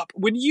buildup.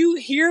 When you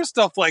hear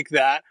stuff like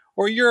that,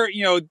 or you're,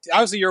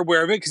 obviously you're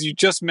aware of it because you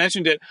just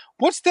mentioned it.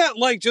 What's that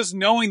like, just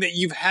knowing that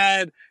you've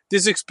had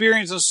this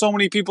experience in so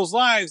many people's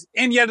lives,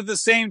 and yet at the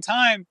same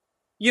time,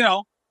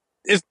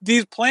 if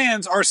these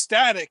plans are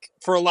static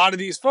for a lot of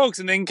these folks,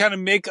 and they can kind of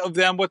make of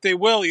them what they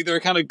will, either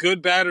kind of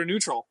good, bad, or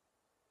neutral.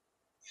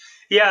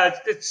 Yeah,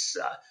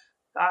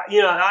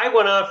 I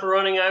went out for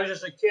running. I was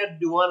just a kid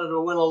who wanted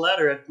to win a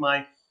letter at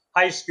my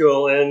high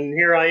school, and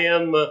here I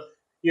am,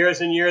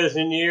 years and years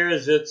and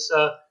years. It's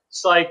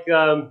like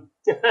the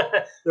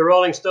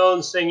Rolling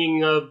Stones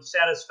singing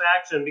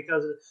 "Satisfaction,"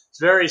 because it's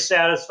very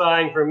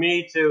satisfying for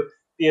me to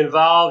be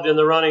involved in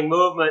the running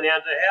movement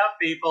and to have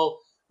people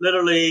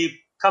literally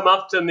come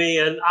up to me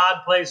in odd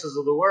places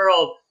of the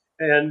world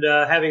and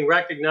having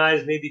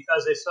recognized me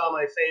because they saw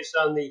my face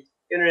on the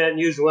internet and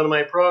used one of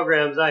my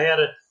programs. I had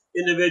an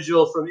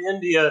individual from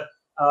India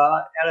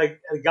at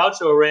a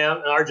gaucho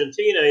ramp in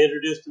Argentina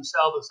introduced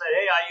himself and said,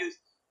 "Hey, I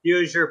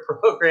use your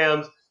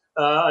programs."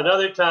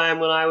 Another time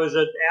when I was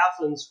at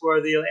Athens for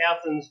the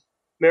Athens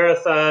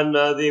Marathon,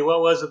 the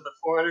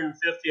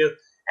 450th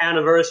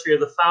anniversary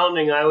of the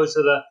founding, I was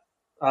at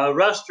a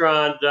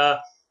restaurant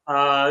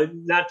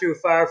not too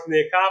far from the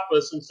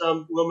Acropolis, and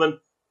some woman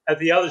at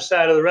the other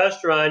side of the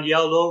restaurant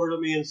yelled over to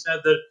me and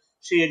said that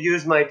she had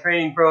used my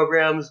training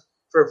programs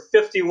for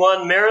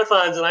 51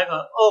 marathons, and I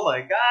thought, oh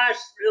my gosh,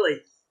 really?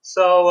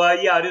 So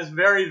it is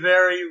very,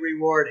 very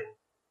rewarding.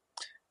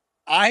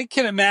 I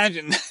can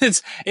imagine.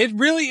 It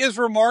really is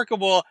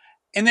remarkable.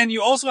 And then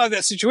you also have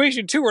that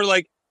situation too,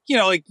 where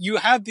you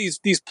have these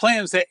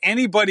plans that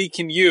anybody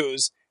can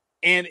use,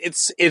 and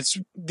it's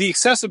the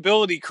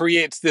accessibility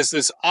creates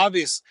this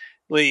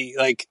obviously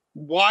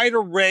wide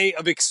array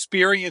of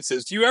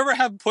experiences. Do you ever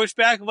have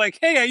pushback like,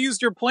 "Hey, I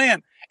used your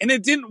plan and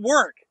it didn't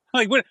work"?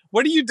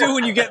 What do you do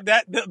when you get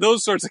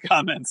those sorts of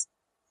comments?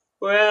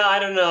 Well, I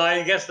don't know.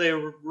 I guess they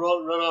run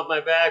off my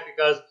back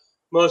because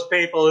most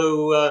people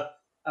who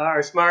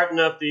are smart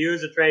enough to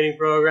use a training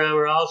program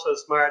are also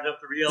smart enough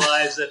to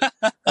realize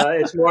that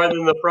it's more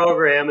than the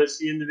program. It's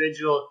the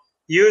individual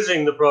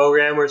using the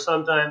program or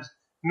sometimes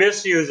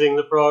misusing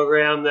the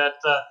program that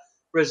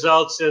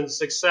results in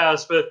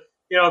success. But,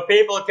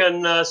 people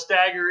can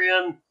stagger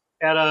in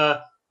at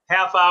a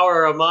half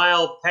hour or a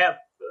mile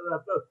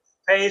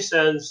pace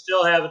and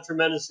still have a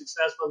tremendous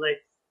success when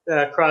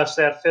they cross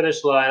that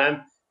finish line.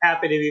 I'm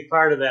happy to be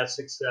part of that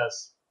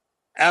success.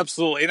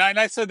 Absolutely. And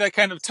I said that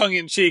kind of tongue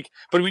in cheek,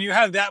 but when you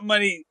have that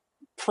many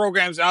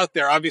programs out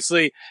there,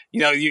 obviously,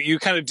 you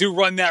kind of do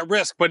run that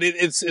risk, but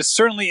it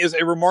certainly is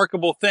a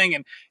remarkable thing.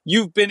 And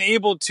you've been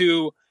able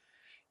to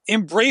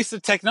embrace the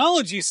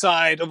technology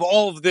side of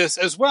all of this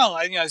as well.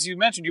 As you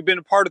mentioned, you've been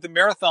a part of the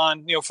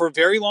marathon, for a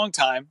very long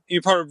time.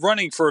 You're part of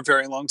running for a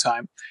very long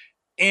time.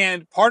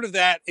 And part of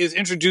that is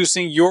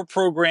introducing your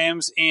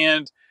programs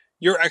and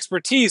your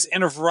expertise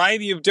in a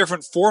variety of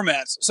different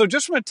formats. So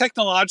just from a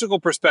technological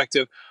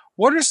perspective,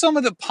 what are some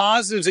of the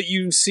positives that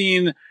you've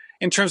seen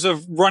in terms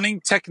of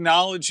running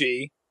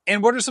technology?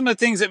 And what are some of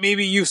the things that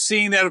maybe you've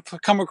seen that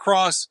have come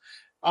across,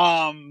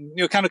 come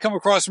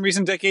across in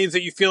recent decades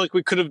that you feel like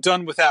we could have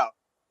done without?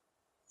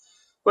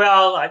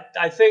 Well,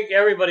 I think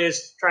everybody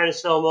is trying to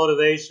sell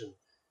motivation.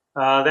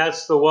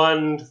 That's the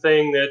one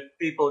thing that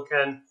people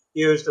can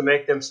use to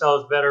make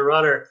themselves a better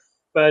runner.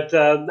 But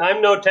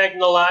I'm no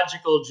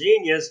technological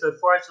genius, but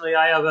fortunately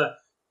I have a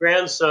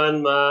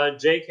grandson,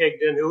 Jake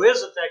Higdon, who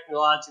is a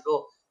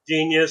technological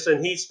genius,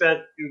 and he spent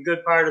a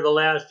good part of the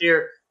last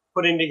year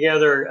putting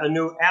together a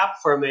new app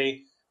for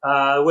me,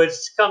 which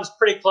comes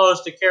pretty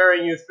close to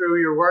carrying you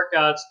through your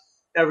workouts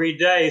every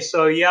day.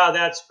 So yeah,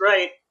 that's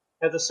great.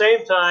 At the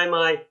same time,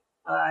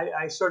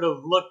 I sort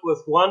of look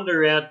with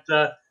wonder at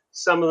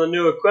some of the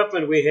new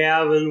equipment we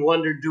have and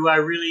wonder, do I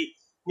really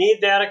need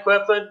that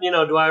equipment?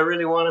 Do I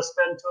really want to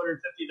spend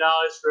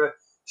 $250 for a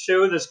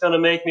shoe that's going to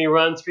make me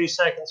run 3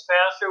 seconds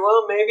faster?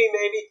 Well,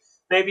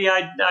 maybe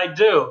I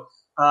do.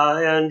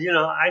 And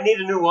I need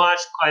a new watch,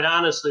 quite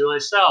honestly,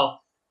 myself.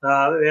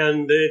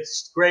 And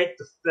it's great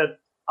that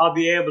I'll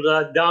be able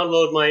to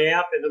download my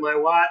app into my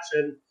watch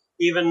and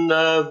even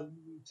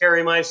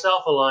carry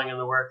myself along in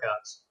the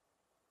workouts.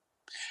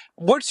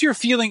 What's your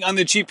feeling on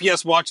the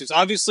GPS watches?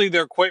 Obviously,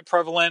 they're quite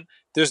prevalent.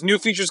 There's new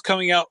features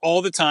coming out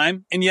all the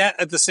time. And yet,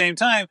 at the same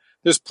time,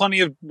 there's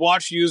plenty of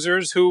watch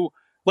users who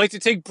like to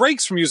take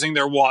breaks from using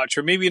their watch,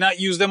 or maybe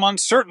not use them on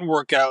certain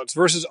workouts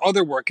versus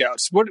other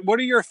workouts. What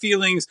are your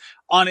feelings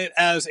on it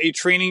as a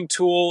training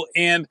tool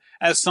and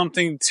as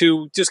something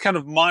to just kind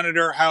of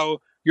monitor how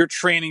your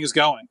training is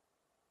going?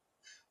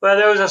 Well,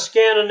 there was a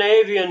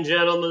Scandinavian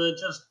gentleman that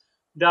just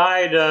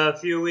died a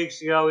few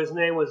weeks ago. His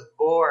name was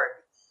Borg.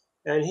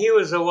 And he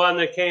was the one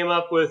that came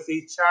up with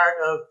the chart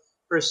of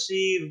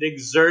perceived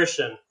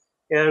exertion.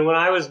 And when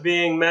I was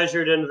being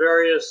measured in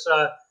various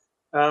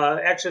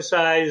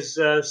exercise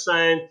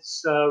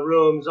science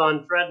rooms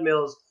on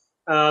treadmills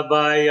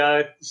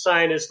by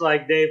scientists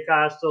like Dave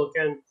Costel,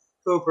 Ken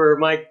Cooper,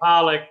 Mike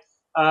Pollack,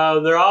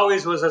 there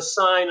always was a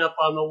sign up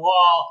on the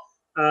wall,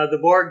 the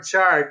Borg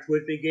chart,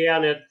 which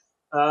began at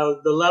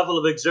the level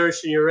of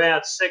exertion you're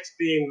at, 6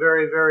 being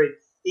very, very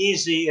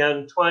easy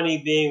and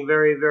 20 being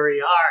very, very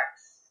hard.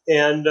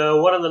 And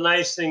one of the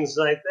nice things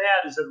like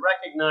that is it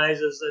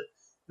recognizes that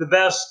the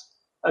best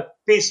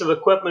piece of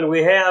equipment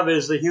we have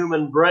is the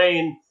human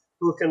brain,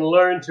 who can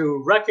learn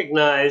to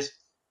recognize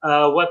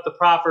what the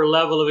proper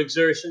level of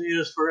exertion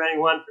is for any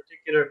one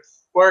particular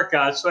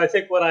workout. So I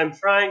think what I'm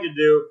trying to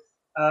do,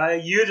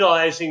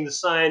 utilizing the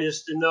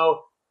scientists to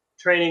know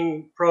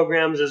training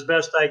programs as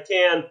best I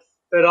can,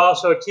 but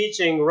also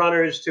teaching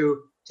runners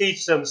to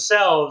teach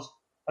themselves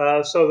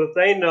so that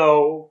they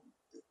know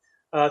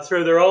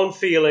through their own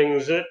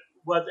feelings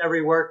what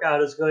every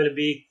workout is going to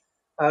be,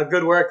 a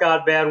good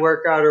workout, bad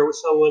workout, or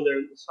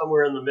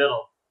somewhere in the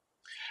middle.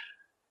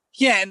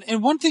 Yeah,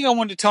 and one thing I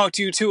wanted to talk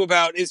to you too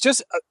about is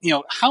just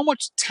how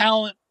much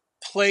talent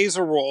plays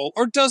a role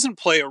or doesn't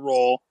play a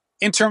role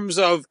in terms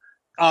of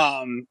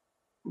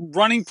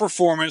running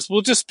performance.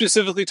 We'll just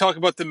specifically talk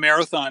about the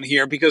marathon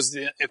here, because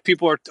if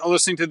people are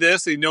listening to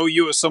this, they know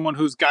you as someone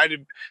who's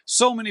guided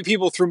so many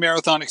people through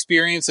marathon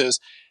experiences.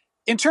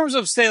 In terms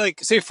of say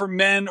for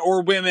men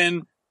or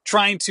women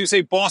trying to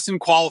say Boston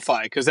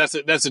qualify, because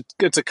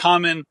it's a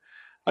common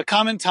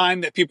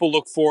time that people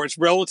look for. It's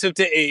relative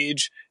to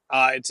age.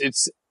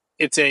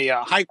 It's a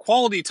high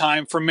quality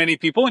time for many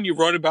people, and you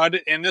wrote about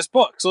it in this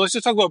book. So let's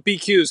just talk about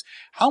BQs.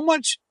 How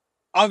much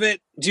of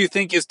it do you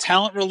think is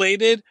talent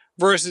related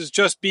versus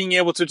just being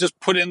able to just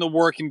put in the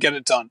work and get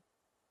it done?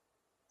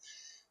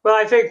 Well,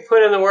 I think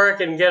put in the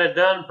work and get it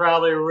done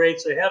probably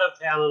rates ahead of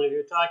talent if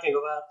you're talking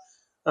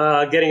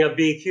about getting a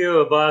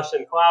BQ, a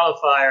Boston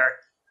qualifier,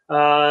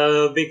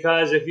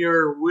 because if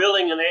you're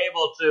willing and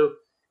able to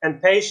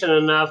and patient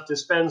enough to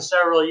spend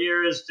several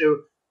years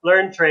to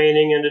learn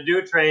training and to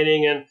do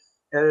training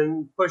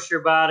and push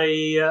your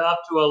body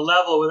up to a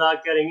level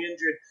without getting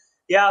injured,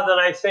 yeah, then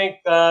I think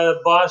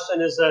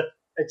Boston is a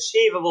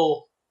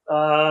achievable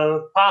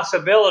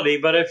possibility.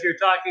 But if you're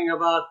talking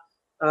about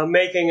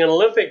making an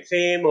Olympic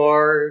team,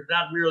 or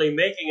not merely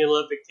making an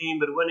Olympic team,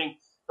 but winning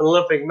an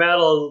Olympic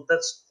medal,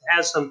 that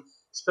has some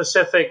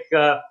specific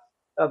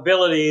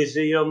abilities.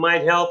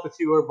 Might help if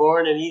you were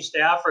born in East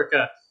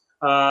Africa,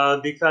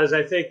 because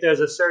I think there's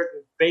a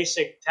certain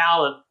basic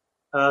talent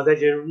that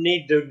you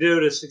need to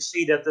do to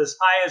succeed at this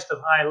highest of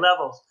high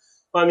levels.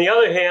 On the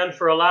other hand,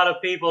 for a lot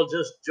of people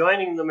just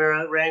joining the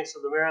ranks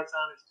of the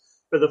marathoners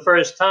for the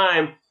first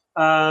time,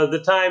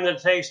 the time that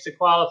it takes to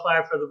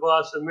qualify for the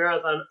Boston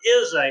Marathon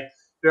is a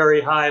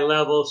very high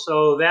level,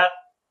 so that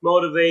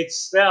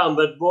motivates them.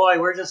 But boy,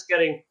 we're just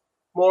getting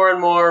more and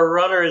more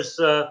runners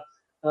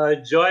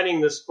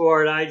joining the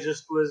sport. I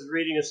just was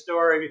reading a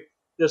story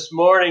this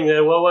morning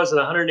that,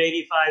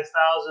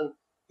 185,000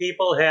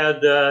 people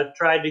had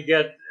tried to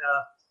get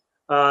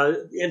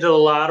into the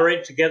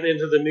lottery to get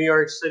into the New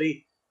York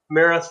City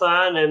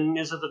Marathon. And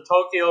is it the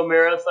Tokyo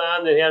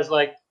Marathon that has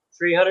like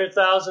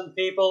 300,000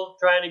 people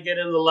trying to get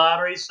in the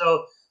lottery?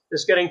 So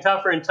it's getting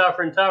tougher and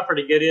tougher and tougher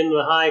to get into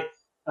the high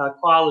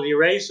quality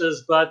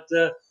races. But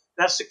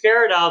that's the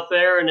carrot out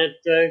there, and it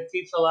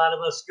keeps a lot of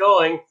us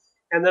going.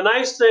 And the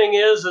nice thing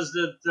is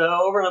that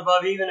over and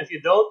above, even if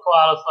you don't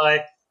qualify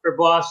for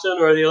Boston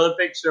or the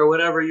Olympics or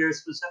whatever your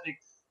specific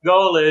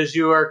goal is,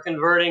 you are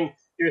converting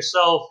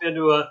yourself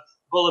into a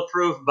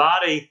bulletproof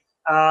body.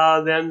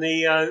 Then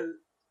the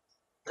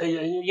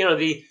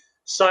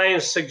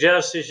science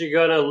suggests that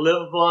you're going to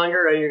live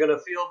longer and you're going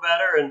to feel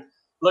better and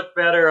look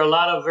better. A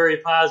lot of very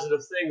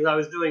positive things. I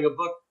was doing a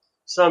book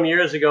some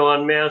years ago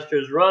on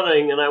masters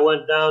running, and I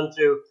went down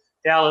to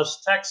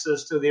Dallas,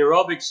 Texas, to the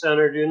aerobic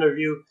center to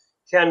interview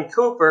Ken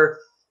Cooper,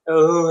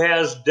 who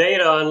has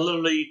data on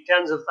literally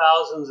tens of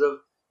thousands of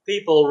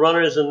people,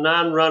 runners and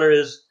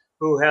non-runners,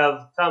 who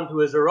have come to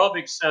his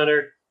aerobic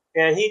center.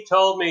 And he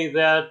told me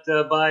that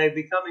by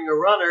becoming a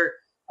runner,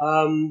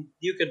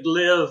 you could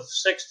live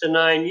 6 to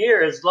 9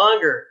 years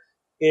longer.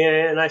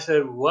 And I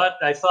said, what?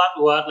 I thought,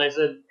 what? And I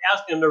said,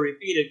 ask him to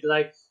repeat it, because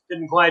I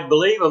didn't quite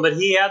believe him. But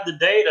he had the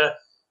data.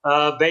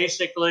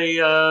 Basically,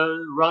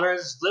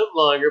 runners live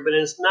longer, but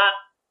it's not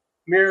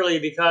merely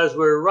because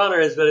we're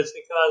runners, but it's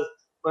because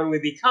when we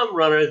become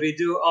runners, we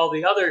do all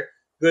the other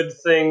good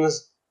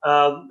things,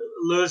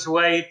 lose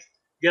weight,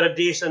 get a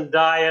decent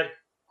diet,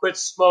 quit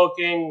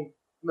smoking,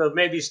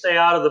 maybe stay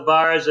out of the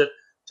bars at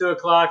 2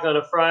 o'clock on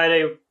a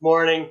Friday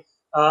morning,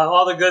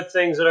 all the good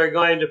things that are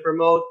going to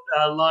promote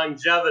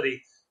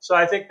longevity. So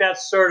I think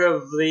that's sort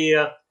of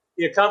the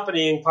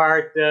accompanying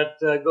part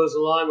that goes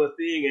along with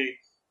being a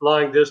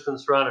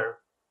long-distance runner.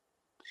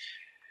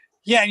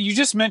 Yeah, and you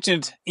just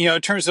mentioned,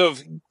 in terms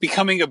of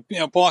becoming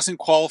a Boston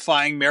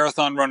qualifying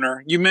marathon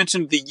runner, you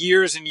mentioned the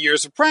years and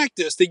years of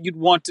practice that you'd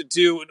want to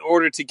do in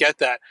order to get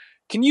that.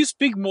 Can you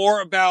speak more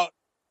about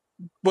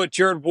what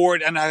Jared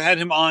Ward, and I've had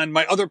him on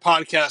my other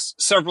podcast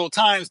several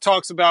times,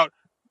 talks about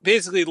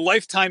basically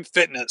lifetime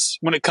fitness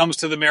when it comes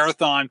to the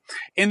marathon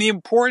and the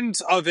importance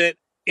of it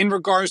in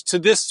regards to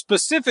this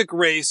specific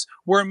race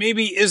where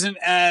maybe isn't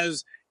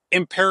as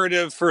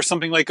imperative for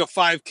something like a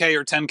 5K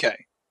or 10K?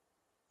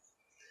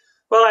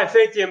 Well, I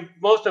think the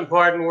most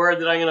important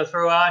word that I'm going to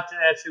throw out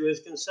at you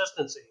is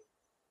consistency.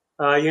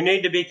 You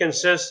need to be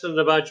consistent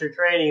about your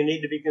training. You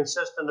need to be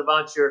consistent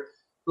about your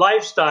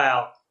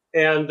lifestyle.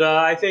 And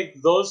I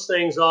think those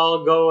things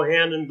all go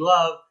hand in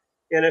glove.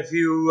 And if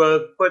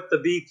you put the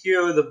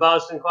BQ, the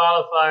Boston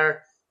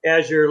qualifier,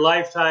 as your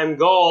lifetime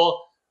goal,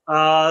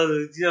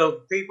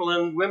 people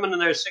and women in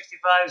their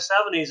 65,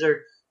 70s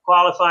are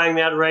qualifying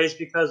that race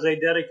because they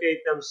dedicate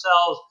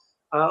themselves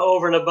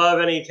over and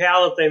above any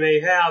talent they may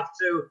have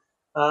to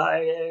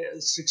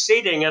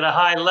succeeding at a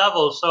high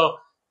level. So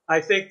I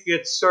think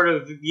it's sort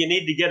of, you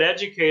need to get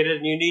educated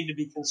and you need to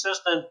be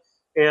consistent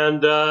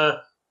and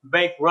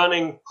make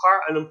running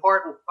an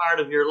important part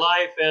of your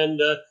life, and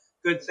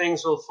good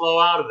things will flow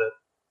out of it.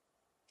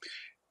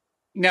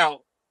 Now,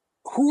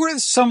 who are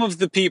some of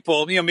the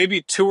people,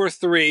 maybe two or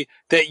three,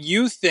 that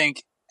you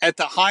think at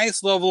the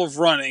highest level of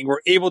running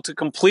were able to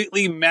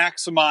completely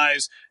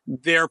maximize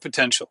their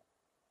potential?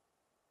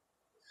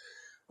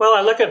 Well,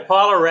 I look at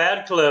Paula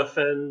Radcliffe,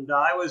 and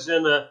I was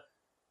in a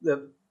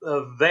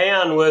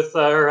van with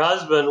her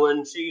husband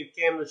when she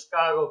came to the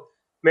Chicago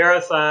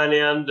Marathon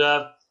and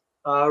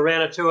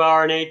ran a 2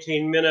 hour and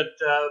 18-minute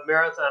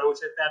marathon, which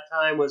at that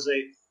time was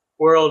a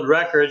world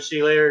record.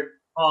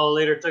 Paula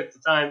later took the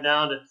time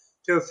down to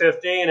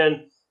 2:15,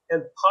 and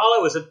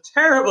Paula was a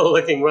terrible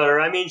looking runner.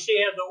 I mean, she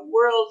had the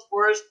world's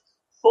worst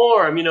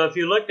form. If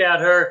you looked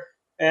at her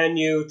and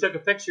you took a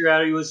picture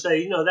of her, you would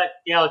say, that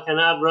gal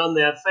cannot run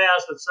that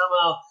fast, but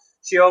somehow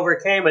she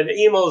overcame it.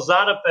 Emil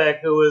Zatopek,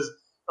 who was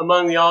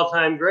among the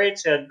all-time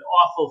greats, had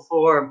awful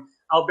form.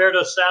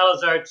 Alberto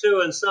Salazar,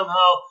 too, and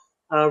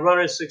somehow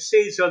runners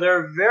succeed. So there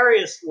are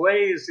various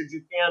ways that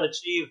you can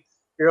achieve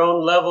your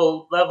own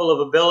level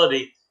of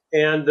ability.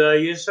 And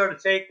you sort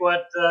of take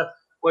what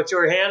you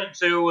were handed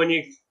to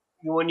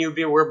when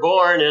you were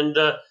born, and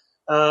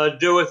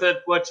do with it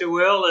what you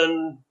will.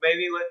 And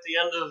maybe at the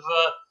end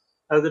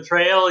of the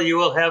trail, you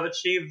will have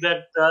achieved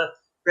that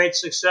great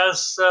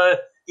success,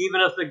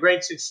 even if the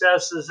great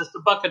success is just a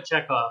bucket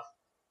check off.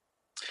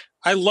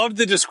 I love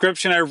the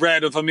description I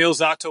read of Emil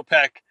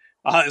Zatopek,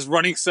 his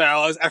running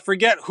style. I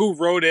forget who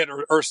wrote it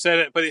or said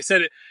it, but he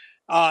said it,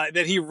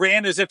 that he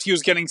ran as if he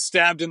was getting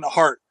stabbed in the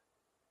heart.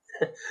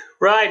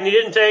 Right, and he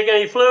didn't take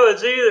any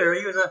fluids either.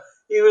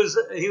 He was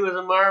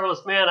a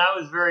marvelous man. I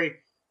was very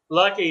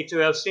lucky to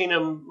have seen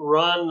him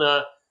run.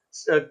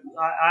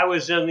 I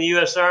was in the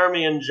U.S.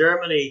 Army in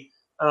Germany,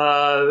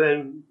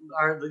 and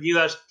the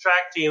U.S.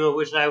 track team, of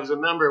which I was a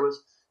member,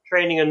 was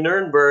training in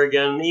Nuremberg,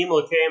 and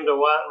Emil came to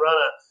run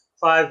a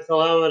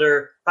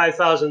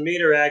 5,000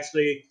 meter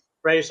actually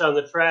race on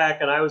the track,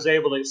 and I was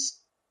able to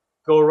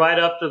go right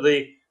up to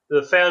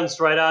the fence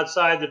right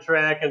outside the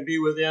track and be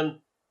within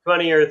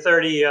 20 or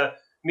 30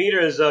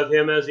 meters of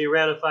him as he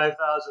ran a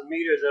 5,000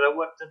 meters. And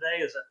what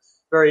today is a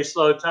very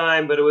slow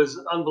time, but it was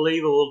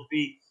unbelievable to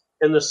be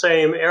in the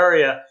same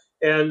area.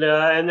 And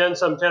then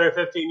some 10 or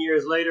 15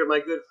 years later, my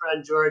good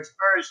friend George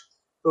Hirsch,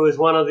 who was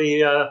one of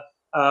the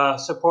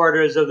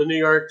supporters of the New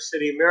York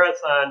City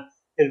Marathon,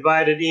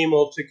 invited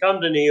Emil to come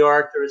to New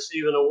York to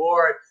receive an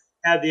award,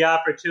 had the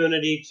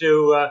opportunity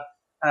to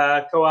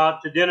go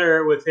out to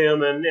dinner with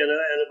him and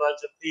a bunch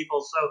of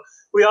people. So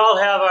we all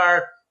have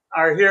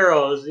our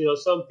heroes.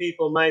 Some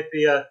people might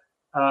be a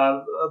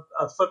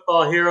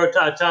football hero,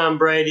 Tom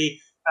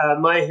Brady.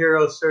 My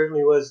hero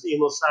certainly was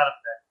Emil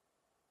Zatopek.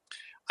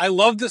 I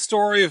love the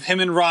story of him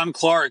and Ron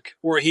Clark,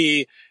 where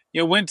he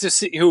went to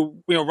see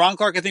Ron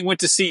Clark, I think, went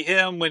to see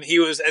him when he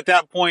was at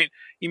that point.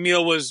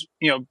 Emil was,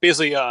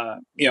 basically,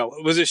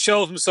 was a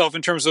shell of himself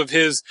in terms of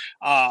his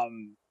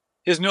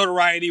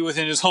notoriety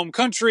within his home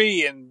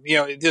country. And,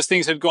 just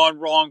things had gone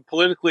wrong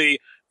politically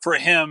for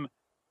him,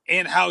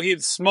 and how he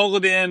had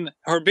smuggled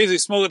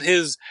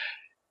his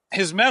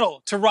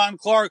medal to Ron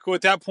Clark, who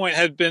at that point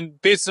had been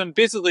based on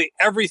basically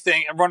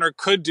everything a runner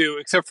could do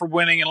except for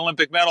winning an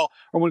Olympic medal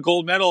or win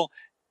gold medal.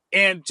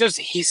 And just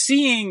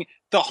seeing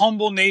the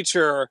humble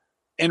nature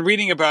and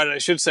reading about it, I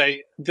should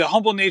say, the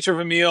humble nature of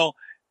Emil,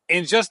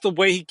 and just the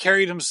way he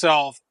carried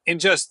himself, and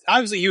just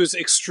obviously he was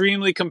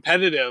extremely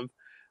competitive,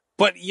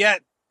 but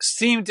yet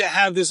seemed to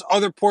have this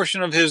other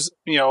portion of his,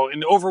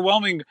 an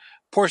overwhelming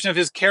portion of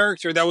his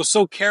character that was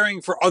so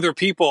caring for other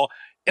people.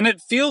 And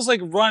it feels like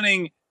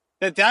running,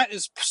 that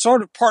is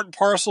sort of part and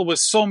parcel with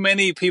so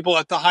many people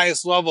at the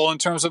highest level in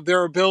terms of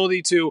their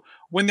ability to,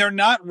 when they're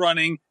not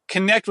running,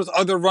 connect with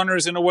other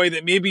runners in a way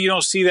that maybe you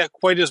don't see that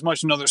quite as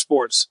much in other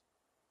sports.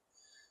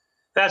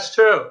 That's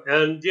true.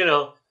 And,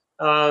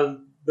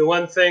 the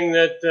one thing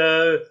that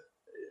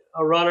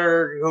a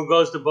runner who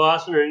goes to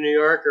Boston or New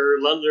York or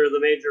London or the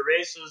major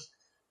races,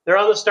 they're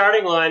on the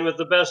starting line with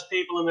the best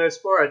people in their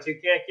sport. You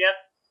can't get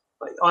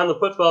on the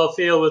football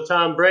field with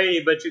Tom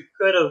Brady, but you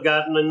could have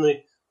gotten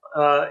in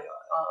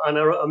on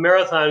a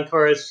marathon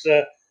course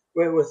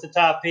with the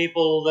top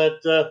people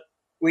that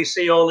we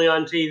see only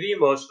on TV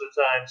most of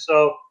the time.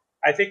 So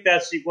I think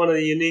that's one of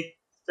the unique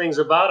things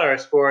about our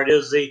sport,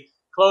 is the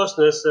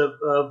closeness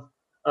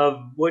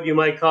of what you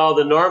might call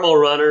the normal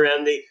runner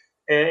and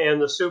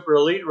the super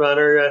elite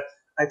runner.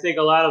 I think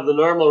a lot of the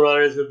normal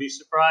runners would be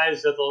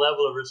surprised at the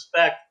level of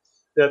respect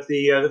that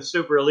the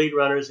super elite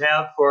runners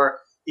have for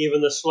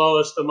even the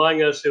slowest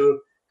among us who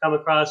come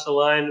across the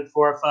line in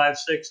 4, 5,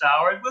 6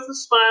 hours with a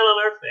smile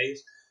on our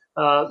face.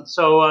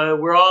 So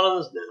we're all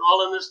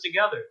in this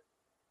together.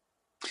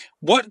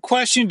 What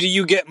question do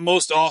you get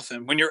most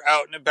often when you're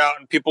out and about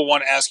and people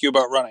want to ask you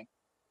about running?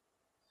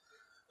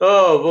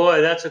 Oh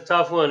boy, that's a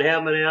tough one.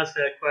 Haven't been asked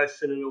that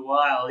question in a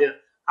while.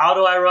 How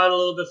do I run a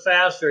little bit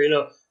faster?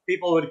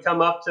 People would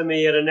come up to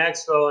me at an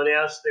expo and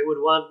ask, they would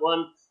want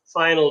one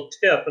final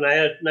tip, and I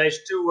had a nice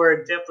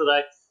 2-word tip that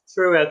I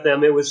threw at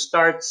them. It was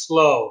start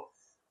slow,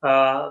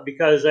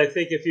 because I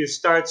think if you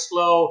start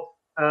slow,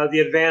 the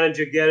advantage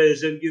you get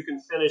is that you can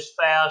finish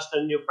fast,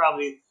 and you'll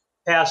probably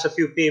pass a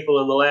few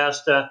people in the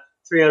last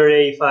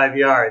 385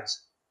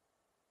 yards.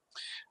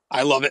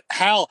 I love it.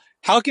 Hal,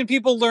 how can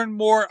people learn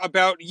more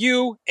about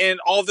you and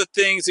all the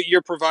things that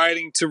you're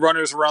providing to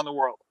runners around the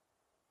world?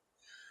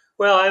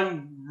 Well,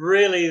 I'm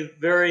really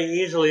very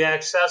easily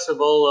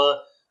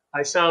accessible.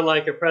 I sound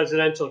like a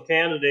presidential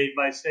candidate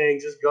by saying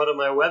just go to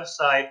my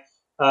website,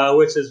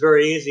 which is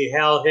very easy,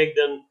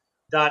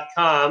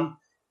 halhigdon.com.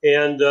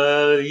 And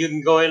you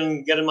can go in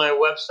and get on my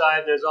website.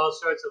 And there's all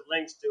sorts of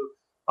links to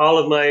all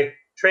of my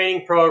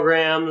training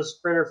programs,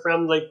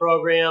 sprinter-friendly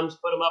programs.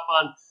 Put them up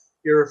on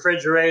your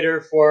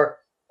refrigerator for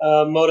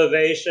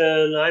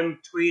motivation. I'm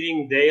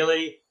tweeting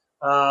daily,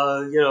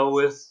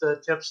 with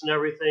tips and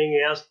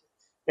everything,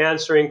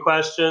 answering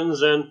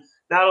questions. And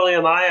not only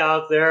am I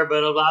out there,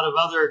 but a lot of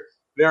other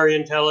very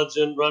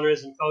intelligent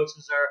runners and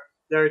coaches are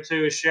there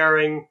too,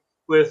 sharing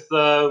with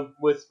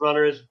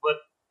runners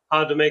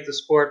how to make the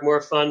sport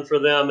more fun for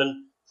them.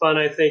 And fun,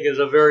 I think, is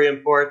a very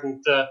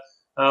important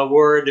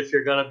word if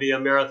you're going to be a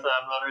marathon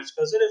runner,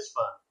 because it is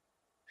fun.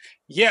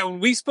 Yeah, when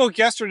we spoke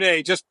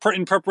yesterday, just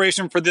in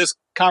preparation for this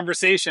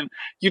conversation,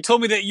 you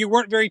told me that you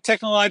weren't very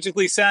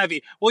technologically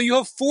savvy. Well, you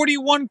have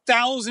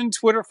 41,000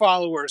 Twitter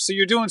followers, so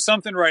you're doing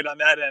something right on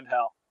that end,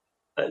 Hal.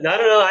 I don't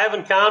know. I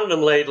haven't counted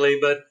them lately,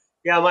 but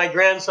yeah, my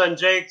grandson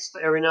Jake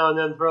every now and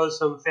then throws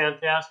some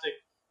fantastic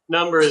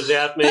numbers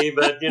at me.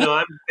 But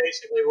I'm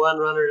basically one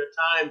runner at a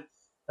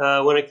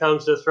time when it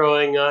comes to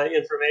throwing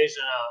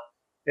information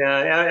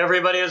out.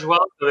 Everybody is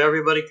welcome.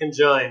 Everybody can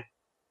join.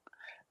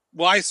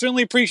 Well, I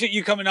certainly appreciate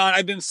you coming on.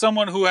 I've been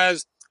someone who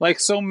has,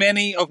 like so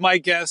many of my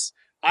guests,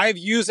 I've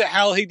used a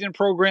Hal Higdon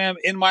program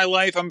in my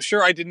life. I'm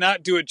sure I did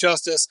not do it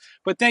justice,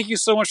 but thank you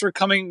so much for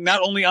coming,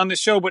 not only on the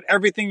show, but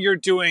everything you're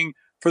doing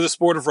for the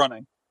sport of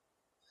running.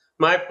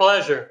 My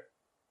pleasure.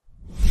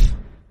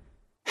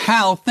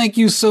 Hal, thank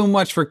you so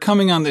much for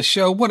coming on the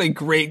show. What a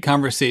great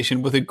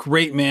conversation with a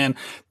great man.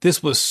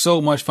 This was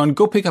so much fun.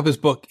 Go pick up his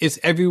book. It's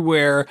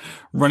everywhere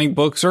running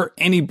books or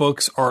any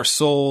books are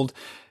sold.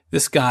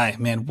 This guy,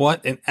 man,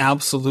 what an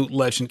absolute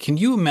legend. Can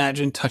you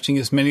imagine touching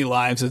as many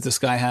lives as this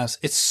guy has?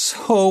 It's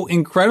so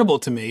incredible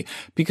to me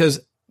because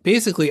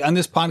basically on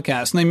this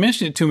podcast, and I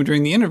mentioned it to him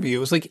during the interview, it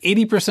was like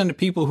 80% of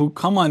people who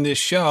come on this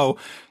show,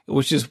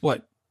 which is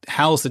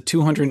Hal's the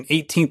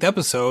 218th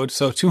episode,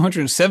 so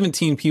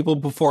 217 people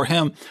before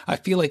him. I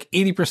feel like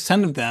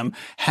 80% of them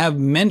have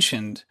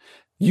mentioned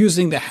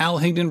using the Hal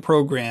Higdon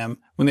program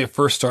when they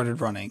first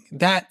started running.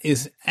 That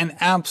is an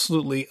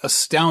absolutely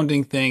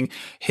astounding thing.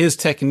 His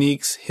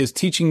techniques, his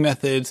teaching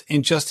methods,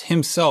 and just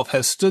himself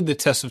has stood the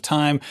test of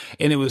time,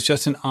 and it was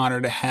just an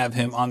honor to have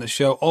him on the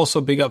show.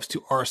 Also, big ups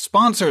to our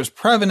sponsors,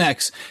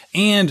 Previnex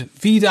and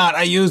VDOT.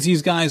 I use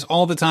these guys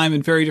all the time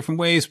in very different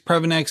ways.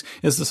 Previnex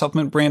is the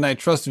supplement brand I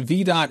trust.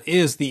 VDOT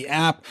is the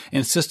app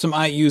and system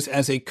I use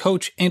as a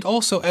coach and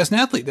also as an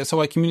athlete. That's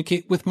how I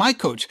communicate with my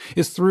coach,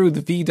 is through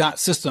the VDOT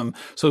system.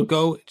 So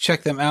go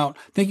check them out.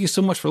 Thank you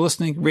so much for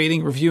listening,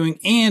 rating, reviewing,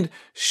 and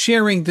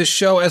sharing the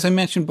show. As I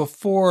mentioned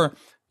before,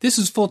 this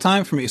is full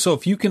time for me. So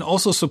if you can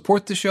also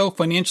support the show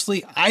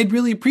financially, I'd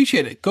really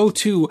appreciate it. Go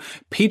to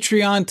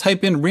Patreon,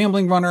 type in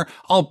Rambling Runner.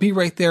 I'll be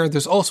right there.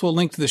 There's also a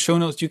link to the show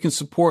notes. You can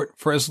support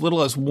for as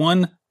little as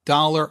 $1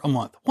 a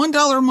month.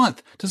 $1 a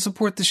month to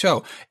support the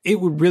show. It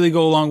would really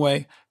go a long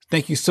way.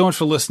 Thank you so much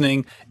for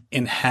listening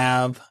and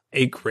have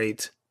a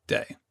great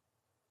day.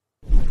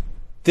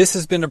 This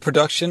has been a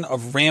production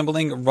of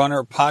Rambling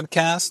Runner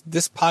Podcast.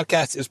 This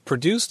podcast is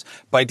produced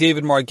by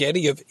David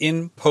Margetti of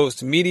In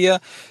Post Media.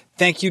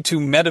 Thank you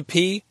to Meta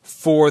P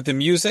for the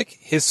music.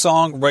 His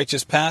song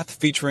Righteous Path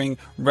featuring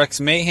Rex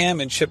Mayhem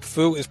and Chip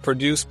Fu is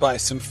produced by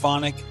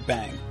Symphonic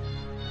Bang.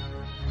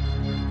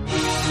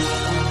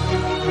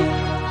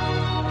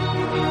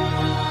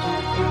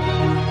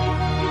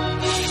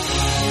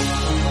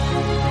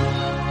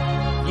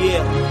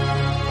 Yeah.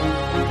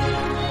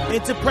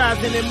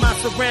 Enterprising in my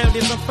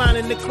surroundings, I'm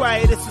finding the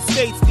quietest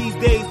estates these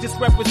days. Just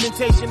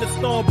representation of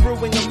storm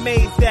brewing,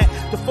 amazed that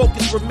the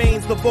focus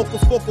remains the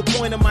focal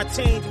point of my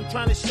change. I'm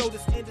trying to show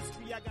this industry.